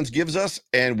what the defense gives us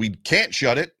and we can't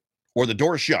shut it, or the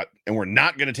door is shut and we're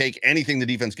not going to take anything the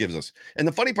defense gives us. And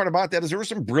the funny part about that is there were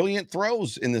some brilliant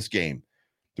throws in this game.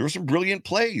 There were some brilliant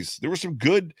plays. There were some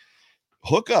good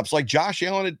hookups. Like Josh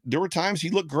Allen, there were times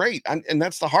he looked great. And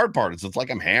that's the hard part. It's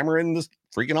like I'm hammering this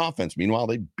freaking offense. Meanwhile,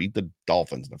 they beat the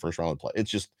Dolphins in the first round of the play.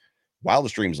 It's just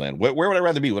wildest dreams land. Where would I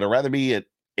rather be? Would I rather be at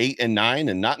 8 and 9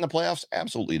 and not in the playoffs?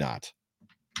 Absolutely not.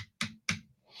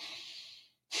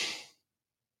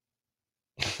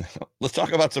 Let's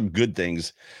talk about some good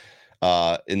things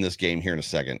in this game here in a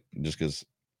second, just because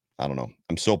I don't know.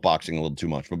 I'm soapboxing a little too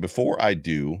much. But before I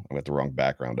do, I got the wrong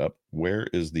background up. Where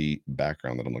is the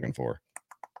background that I'm looking for?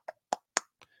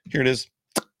 Here it is.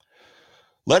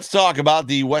 Let's talk about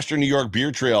the Western New York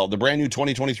Beer Trail. The brand new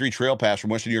 2023 Trail Pass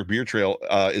from Western New York Beer Trail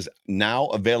is now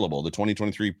available. The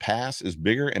 2023 Pass is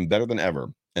bigger and better than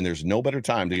ever. And there's no better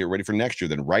time to get ready for next year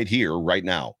than right here, right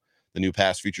now. The new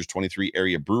pass features 23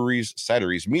 area breweries,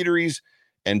 cideries, meaderies,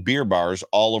 and beer bars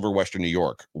all over Western New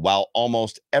York. While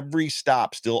almost every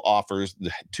stop still offers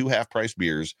the 2 half-price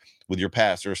beers with your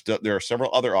pass, there are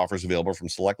several other offers available from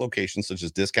select locations, such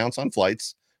as discounts on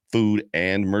flights, food,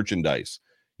 and merchandise.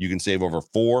 You can save over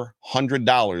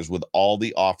 $400 with all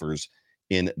the offers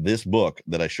in this book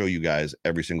that I show you guys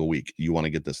every single week. You want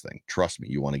to get this thing. Trust me,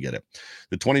 you want to get it.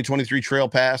 The 2023 Trail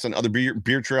Pass and other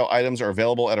beer trail items are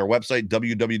available at our website,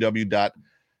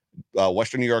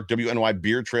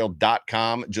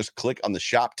 www.westernnewyorkwnybeertrail.com. Just click on the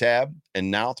shop tab.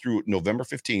 And now through November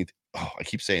 15th, I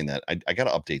keep saying that. I got to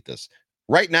update this.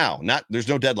 Right now, there's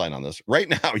no deadline on this. Right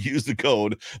now, use the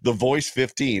code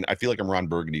TheVoice15. I feel like I'm Ron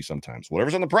Burgundy sometimes.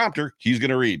 Whatever's on the prompter, he's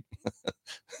going to read.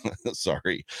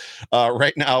 Sorry.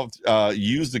 Right now,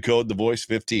 use the code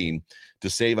TheVoice15 to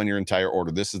save on your entire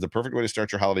order. This is the perfect way to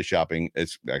start your holiday shopping.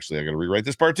 It's actually, I got to rewrite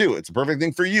this part too. It's a perfect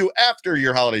thing for you after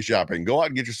your holiday shopping. Go out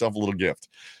and get yourself a little gift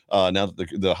now that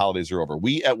the holidays are over.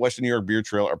 We at Western New York Beer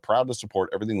Trail are proud to support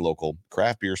everything local,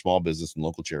 craft beer, small business, and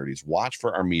local charities. Watch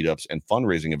for our meetups and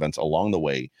fundraising events along the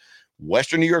way.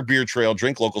 Western New York Beer Trail,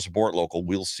 drink local, support local.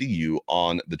 We'll see you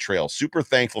on the trail. Super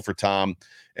thankful for Tom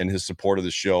and his support of the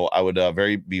show. I would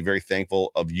be very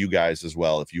thankful of you guys as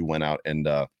well if you went out and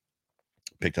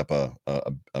picked up a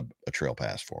trail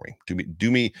pass for me.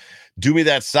 Do me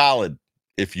that solid,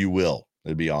 if you will.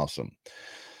 It'd be awesome.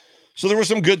 So there were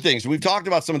some good things. We've talked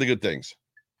about some of the good things.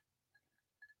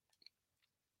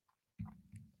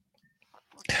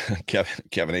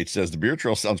 Kevin H says the beer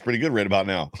trail sounds pretty good right about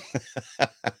now.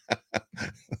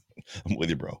 I'm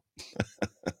with you, bro.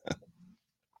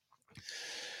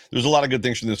 There's a lot of good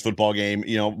things from this football game,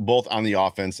 both on the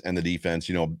offense and the defense.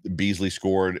 Beasley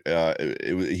scored.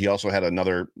 He also had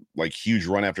another huge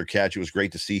run after catch. It was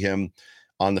great to see him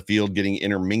on the field getting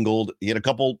intermingled. He had a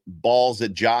couple balls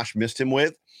that Josh missed him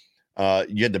with.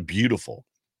 You had the beautiful,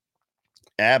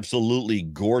 absolutely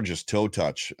gorgeous toe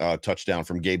touchdown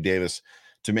from Gabe Davis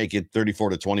to make it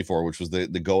 34-24, which was the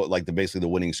goal, basically the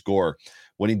winning score.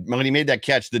 When he made that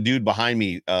catch, the dude behind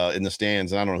me in the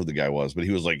stands, and I don't know who the guy was, but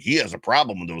he was like, he has a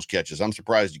problem with those catches. I'm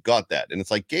surprised you got that. And it's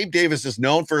like, Gabe Davis is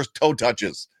known for his toe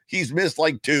touches. He's missed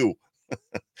 2.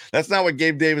 That's not what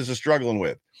Gabe Davis is struggling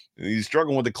with. He's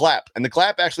struggling with the clap. And the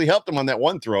clap actually helped him on that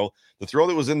one throw. The throw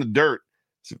that was in the dirt.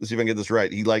 Let's see if I can get this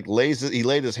right. He laid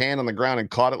his hand on the ground and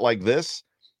caught it like this.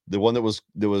 The one that was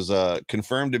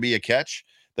confirmed to be a catch.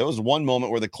 That was one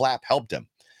moment where the clap helped him.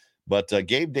 But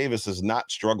Gabe Davis has not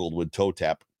struggled with toe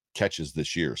tap catches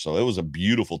this year. So it was a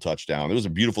beautiful touchdown. It was a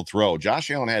beautiful throw.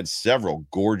 Josh Allen had several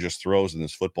gorgeous throws in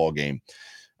this football game.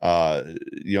 And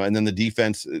then the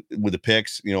defense with the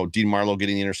picks, Dean Marlowe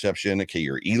getting the interception,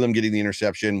 Kair Elam getting the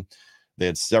interception. They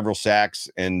had several sacks,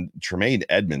 and Tremaine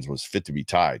Edmonds was fit to be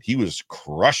tied. He was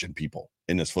crushing people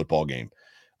in this football game.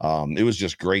 It was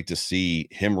just great to see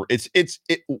him. It's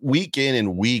week in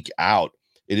and week out.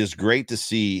 It is great to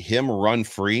see him run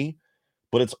free,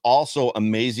 but it's also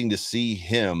amazing to see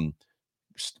him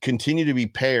continue to be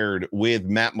paired with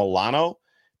Matt Milano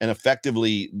and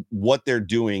effectively what they're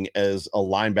doing as a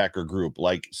linebacker group.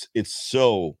 It's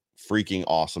so freaking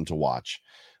awesome to watch.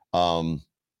 I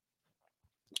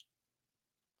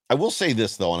will say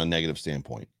this, though, on a negative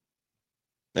standpoint,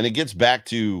 and it gets back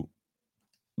to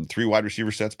 3 wide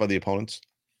receiver sets by the opponents.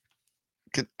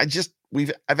 I've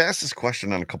asked this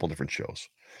question on a couple different shows.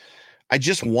 I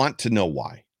just want to know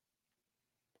why.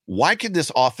 Why could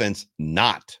this offense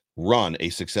not run a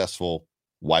successful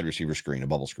wide receiver screen, a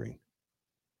bubble screen?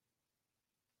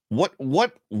 What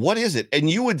is it? And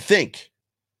you would think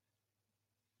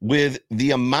with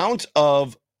the amount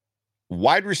of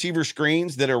wide receiver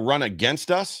screens that are run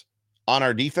against us on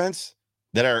our defense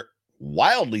that are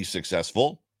wildly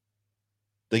successful,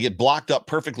 they get blocked up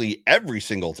perfectly every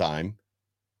single time.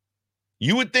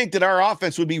 You would think that our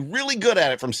offense would be really good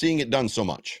at it from seeing it done so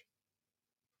much.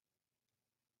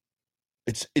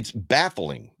 It's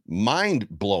baffling,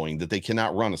 mind-blowing that they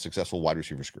cannot run a successful wide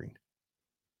receiver screen.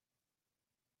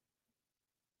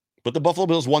 But the Buffalo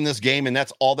Bills won this game, and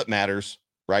that's all that matters,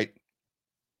 right?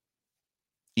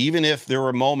 Even if there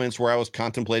were moments where I was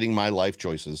contemplating my life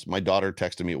choices. My daughter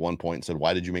texted me at one point and said,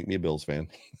 "Why did you make me a Bills fan?"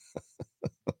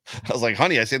 I was like,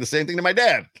 "Honey, I say the same thing to my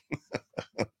dad."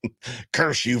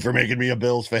 Curse you for making me a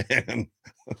Bills fan.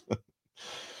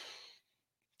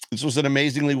 This was an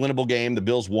amazingly winnable game. The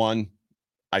Bills won.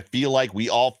 We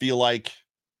all feel like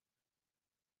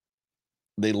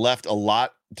they left a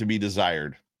lot to be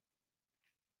desired.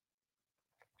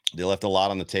 They left a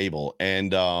lot on the table.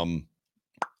 And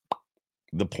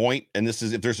the point, and this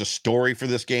is, if there's a story for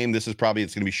this game, it's going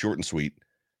to be short and sweet.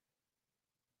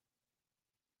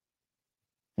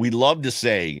 We love to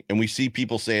say, and we see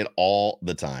people say it all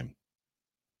the time.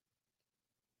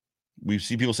 We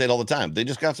see people say it all the time. They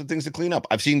just got some things to clean up.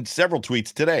 I've seen several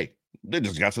tweets today. They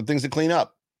just got some things to clean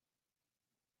up.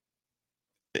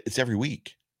 It's every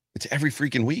week. It's every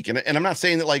freaking week. And I'm not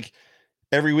saying that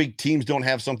every week teams don't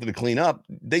have something to clean up.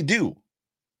 They do.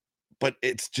 But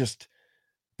it's just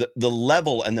the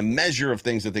level and the measure of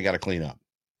things that they got to clean up.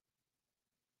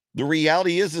 The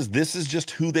reality is this is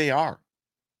just who they are.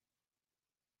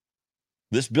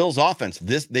 This Bills offense,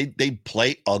 they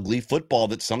play ugly football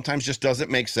that sometimes just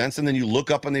doesn't make sense. And then you look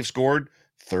up and they've scored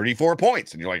 34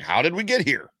 points. And you're like, how did we get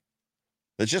here?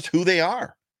 That's just who they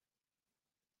are.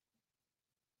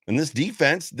 And this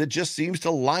defense that just seems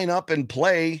to line up and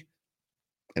play,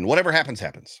 and whatever happens,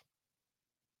 happens.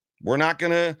 We're not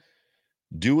going to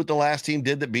do what the last team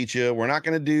did that beat you. We're not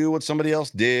going to do what somebody else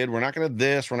did. We're not going to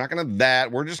this. We're not going to that.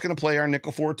 We're just going to play our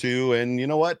nickel 4-2. And you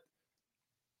know what?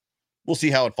 We'll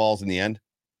see how it falls in the end.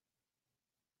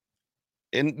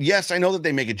 And yes, I know that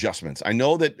they make adjustments. I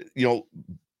know that,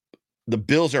 the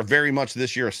Bills are very much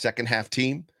this year a second half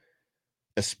team,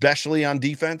 especially on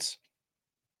defense.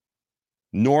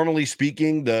 Normally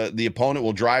speaking, the opponent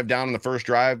will drive down in the first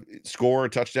drive, score a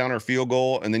touchdown or a field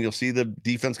goal, and then you'll see the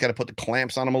defense kind of put the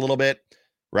clamps on them a little bit,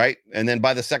 right? And then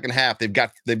by the second half, they've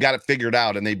got it figured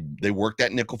out, and they work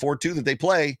that nickel 4-2 that they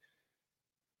play.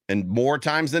 And more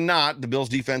times than not, the Bills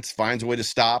defense finds a way to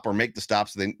stop or make the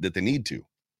stops that they need to.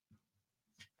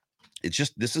 It's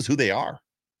just, this is who they are,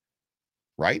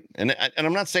 right? And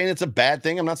I'm not saying it's a bad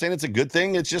thing. I'm not saying it's a good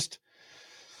thing. It's just,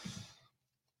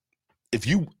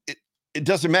 it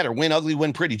doesn't matter. Win ugly,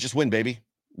 win pretty. Just win, baby,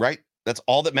 right? That's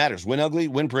all that matters. Win ugly,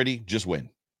 win pretty, just win.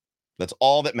 That's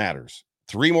all that matters.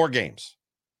 3 more games.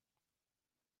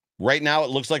 Right now, it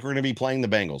looks like we're going to be playing the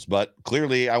Bengals, but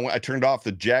clearly I turned off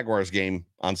the Jaguars game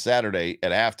on Saturday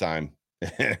at halftime.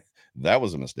 That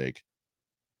was a mistake.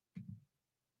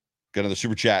 Got another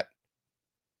super chat.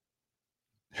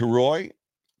 Heroy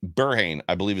Burhane,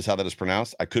 I believe is how that is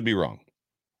pronounced. I could be wrong.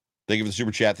 Thank you for the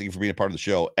super chat. Thank you for being a part of the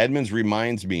show. Edmonds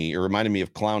reminded me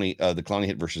of Clowney, the Clowney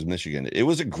hit versus Michigan. It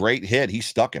was a great hit. He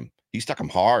stuck him. He stuck him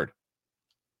hard.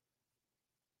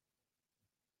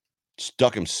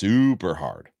 Stuck him super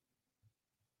hard.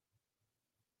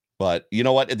 But you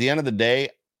know what? At the end of the day,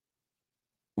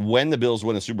 when the Bills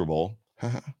win a Super Bowl,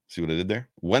 see what I did there?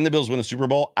 When the Bills win a Super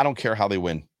Bowl, I don't care how they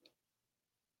win.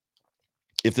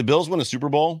 If the Bills win a Super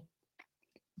Bowl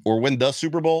or win the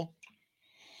Super Bowl,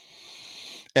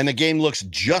 and the game looks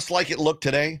just like it looked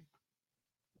today,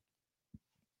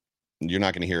 you're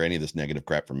not going to hear any of this negative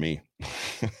crap from me.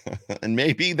 And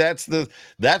maybe that's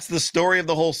the story of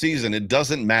the whole season. It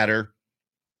doesn't matter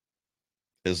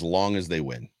as long as they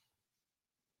win.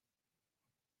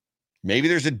 Maybe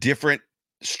there's a different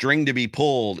string to be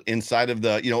pulled inside of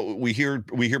the, we hear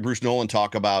Bruce Nolan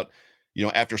talk about,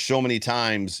 after so many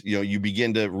times, you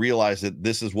begin to realize that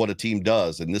this is what a team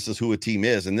does and this is who a team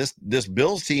is. And this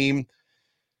Bills team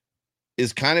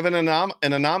is kind of an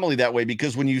anomaly that way,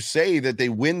 because when you say that they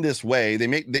win this way,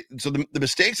 the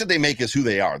mistakes that they make is who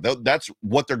they are. That's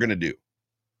what they're going to do.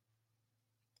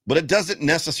 But it doesn't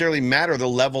necessarily matter the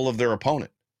level of their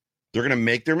opponent. They're going to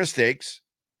make their mistakes.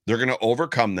 They're going to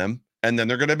overcome them, and then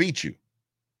they're going to beat you.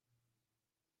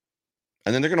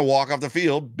 And then they're going to walk off the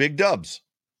field, big dubs.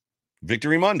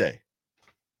 Victory Monday.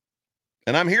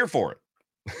 And I'm here for it.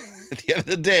 At the end of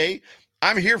the day,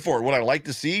 I'm here for it. Would I like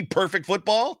to see perfect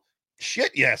football?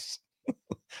 Shit, yes.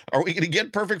 Are we going to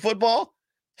get perfect football?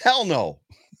 Hell no.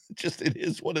 It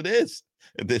is what it is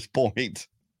at this point.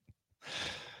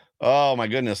 Oh my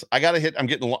goodness. I got to hit. I'm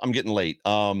getting late.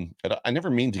 I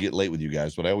never mean to get late with you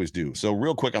guys, but I always do. So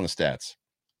real quick on the stats.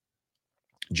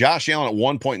 Josh Allen at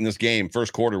one point in this game,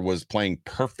 first quarter, was playing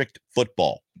perfect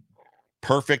football.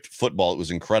 Perfect football. It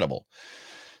was incredible.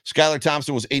 Skylar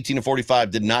Thompson was 18-45,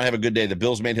 did not have a good day. The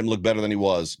Bills made him look better than he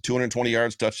was. 220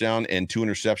 yards, touchdown, and 2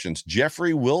 interceptions.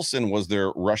 Jeffrey Wilson was their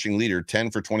rushing leader,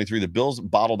 10 for 23. The Bills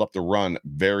bottled up the run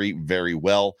very, very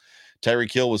well.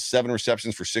 Tyreek Hill was 7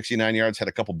 receptions for 69 yards, had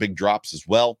a couple big drops as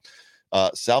well.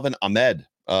 Salvin Ahmed,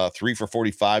 3 for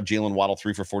 45. Jalen Waddle,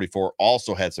 3 for 44,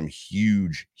 also had some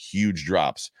huge, huge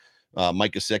drops.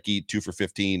 Mike Gesicki, 2 for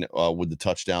 15 with the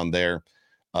touchdown there.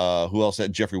 Who else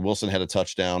had? Jeffrey Wilson had a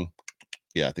touchdown.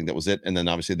 Yeah, I think that was it. And then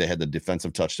obviously they had the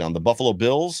defensive touchdown. The Buffalo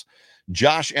Bills,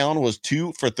 Josh Allen was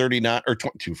 2 for 39, or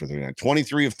 2 for 39,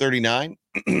 23 of 39,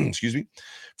 excuse me,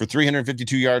 for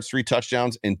 352 yards, 3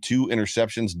 touchdowns, and 2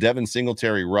 interceptions. Devin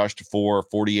Singletary rushed for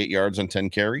 48 yards on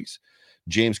 10 carries.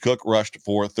 James Cook rushed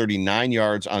for 39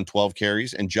 yards on 12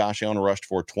 carries, and Josh Allen rushed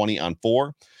for 20 on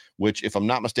 4, which, if I'm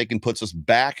not mistaken, puts us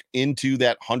back into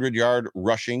that 100-yard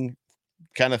rushing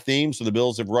kind of theme. So the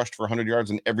Bills have rushed for 100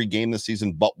 yards in every game this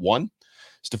season but one.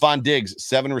 Stephon Diggs,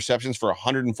 7 receptions for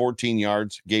 114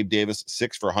 yards. Gabe Davis,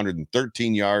 6 for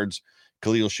 113 yards.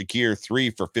 Khalil Shakir, 3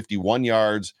 for 51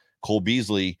 yards. Cole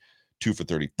Beasley, 2 for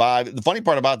 35. The funny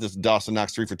part about this, Dawson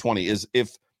Knox, 3 for 20, is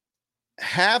if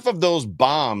half of those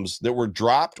bombs that were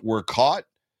dropped were caught,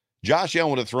 Josh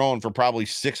Allen would have thrown for probably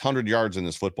 600 yards in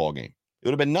this football game. It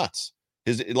would have been nuts.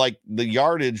 The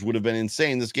yardage would have been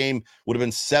insane. This game would have been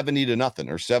 70-0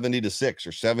 or 70-6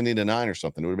 or 70-9 or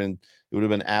something. It would have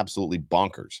been absolutely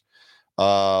bonkers.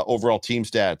 Overall team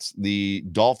stats: the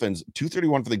Dolphins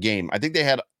 231 for the game. I think they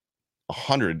had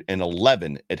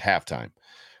 111 at halftime.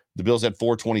 The Bills had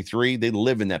 423. They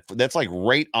live in that. That's like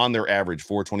right on their average,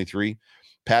 423.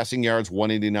 Passing yards,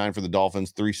 189 for the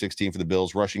Dolphins, 316 for the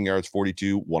Bills. Rushing yards,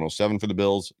 42, 107 for the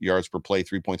Bills. Yards per play,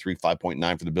 3.3,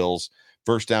 5.9 for the Bills.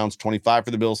 First downs, 25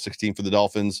 for the Bills, 16 for the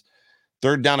Dolphins.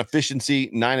 Third down efficiency,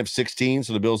 9 of 16.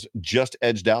 So the Bills just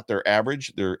edged out their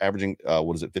average. They're averaging,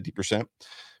 50%?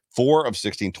 4 of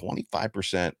 16,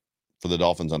 25% for the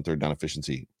Dolphins on third down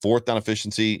efficiency. Fourth down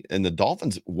efficiency, and the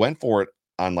Dolphins went for it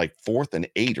on like 4th and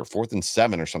 8 or 4th and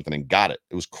 7 or something and got it.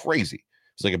 It was crazy.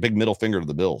 It's like a big middle finger to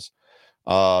the Bills.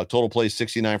 Total plays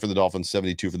 69 for the Dolphins,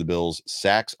 72 for the Bills.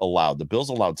 Sacks allowed. The Bills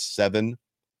allowed 7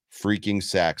 freaking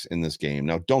sacks in this game.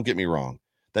 Now, don't get me wrong.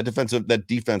 That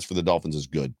defense for the Dolphins is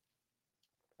good.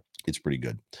 It's pretty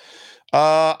good.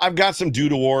 I've got some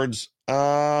dude awards.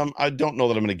 I don't know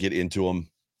that I'm going to get into them.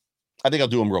 I think I'll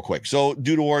do them real quick. So,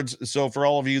 dude awards. So, for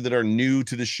all of you that are new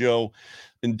to the show,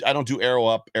 and I don't do arrow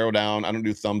up, arrow down. I don't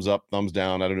do thumbs up, thumbs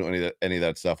down. I don't do any of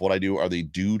that stuff. What I do are the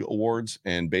dude awards.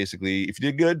 And basically, if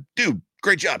you did good, dude,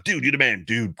 great job. Dude, you're the man.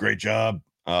 Dude, great job.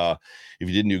 If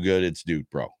you didn't do good, it's dude,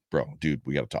 bro, dude,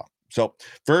 we got to talk. So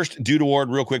first dude award,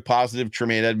 real quick, positive.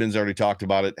 Tremaine Edmonds, already talked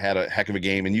about it, had a heck of a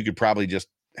game. And you could probably just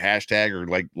hashtag or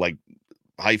like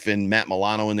hyphen Matt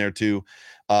Milano in there too.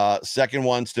 Second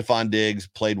one, Stephon Diggs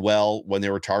played well when they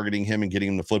were targeting him and getting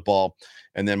him the football.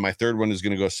 And then my third one is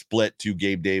going to go split to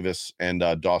Gabe Davis and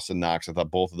Dawson Knox. I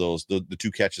thought both of those, the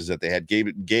two catches that they had,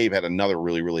 Gabe had another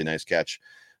really, really nice catch,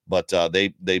 but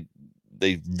they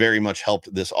very much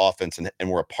helped this offense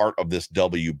and were a part of this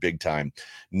W big time.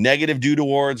 Negative dude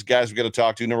awards, guys, we got to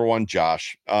talk to. Number one,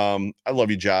 Josh. I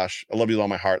love you, Josh. I love you with all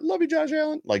my heart. Love you, Josh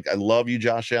Allen. Like, I love you,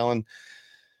 Josh Allen.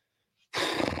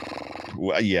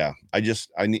 Yeah, I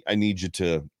need you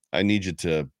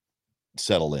to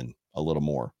settle in a little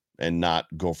more and not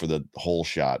go for the whole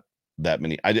shot that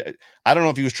many. I don't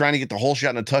know if he was trying to get the whole shot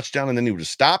and a touchdown and then he would have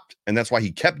stopped and that's why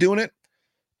he kept doing it.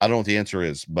 I don't know what the answer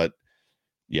is, but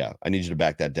yeah, I need you to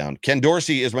back that down. Ken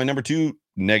Dorsey is my number 2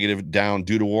 negative down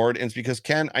dude award. And it's because,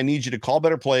 Ken, I need you to call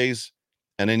better plays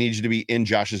and I need you to be in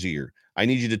Josh's ear. I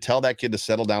need you to tell that kid to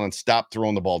settle down and stop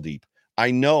throwing the ball deep.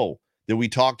 I know that we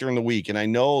talked during the week, and I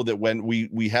know that when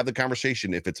we have the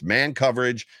conversation, if it's man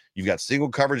coverage, you've got single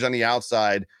coverage on the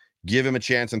outside, give him a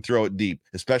chance and throw it deep,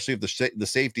 especially if the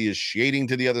safety is shading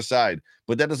to the other side.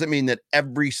 But that doesn't mean that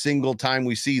every single time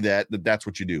we see that's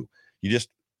what you do.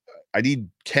 I need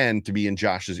Ken to be in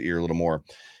Josh's ear a little more.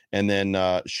 And then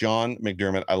Sean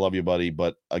McDermott, I love you, buddy.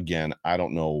 But again, I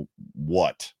don't know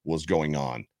what was going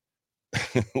on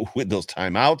with those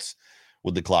timeouts,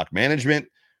 with the clock management,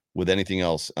 with anything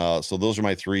else. So those are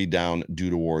my 3 down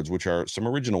dude awards, which are some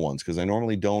original ones because I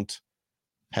normally don't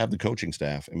have the coaching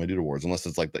staff in my dude awards unless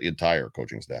it's like the entire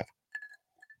coaching staff.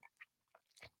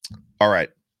 All right.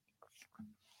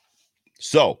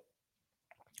 So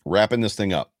wrapping this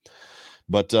thing up.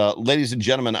 But ladies and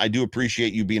gentlemen, I do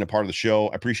appreciate you being a part of the show.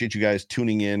 I appreciate you guys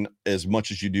tuning in as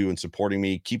much as you do and supporting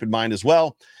me. Keep in mind as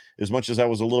well, as much as I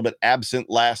was a little bit absent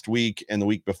last week and the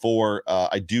week before,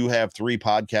 I do have 3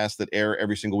 podcasts that air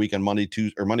every single week on Monday,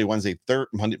 Wednesday,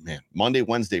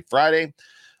 Friday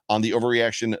on the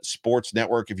Overreaction Sports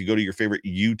Network. If you go to your favorite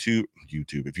YouTube,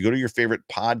 if you go to your favorite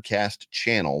podcast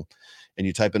channel and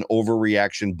you type in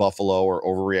Overreaction Buffalo or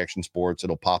Overreaction Sports,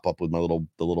 it'll pop up with the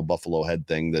little Buffalo head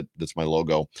thing that's my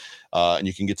logo. And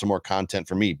you can get some more content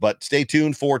from me. But stay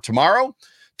tuned for tomorrow.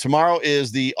 Tomorrow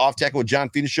is the Off Tackle with John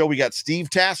Fina show. We got Steve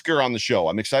Tasker on the show.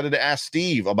 I'm excited to ask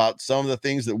Steve about some of the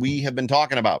things that we have been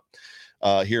talking about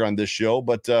here on this show.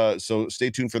 But so stay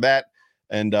tuned for that.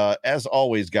 And as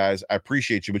always, guys, I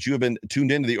appreciate you. But you have been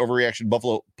tuned into the Overreaction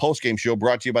Buffalo postgame show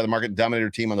brought to you by the Market Dominator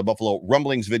team on the Buffalo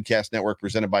Rumblings Vidcast Network,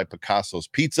 presented by Picasso's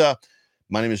Pizza.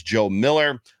 My name is Joe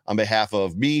Miller. On behalf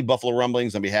of me, Buffalo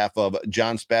Rumblings, on behalf of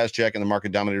John Spazchek and the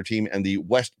Market Dominator team and the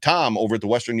Tom over at the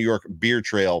Western New York Beer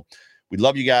Trail, we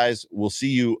love you guys. We'll see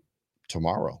you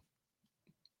tomorrow.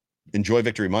 Enjoy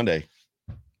Victory Monday.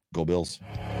 Go Bills.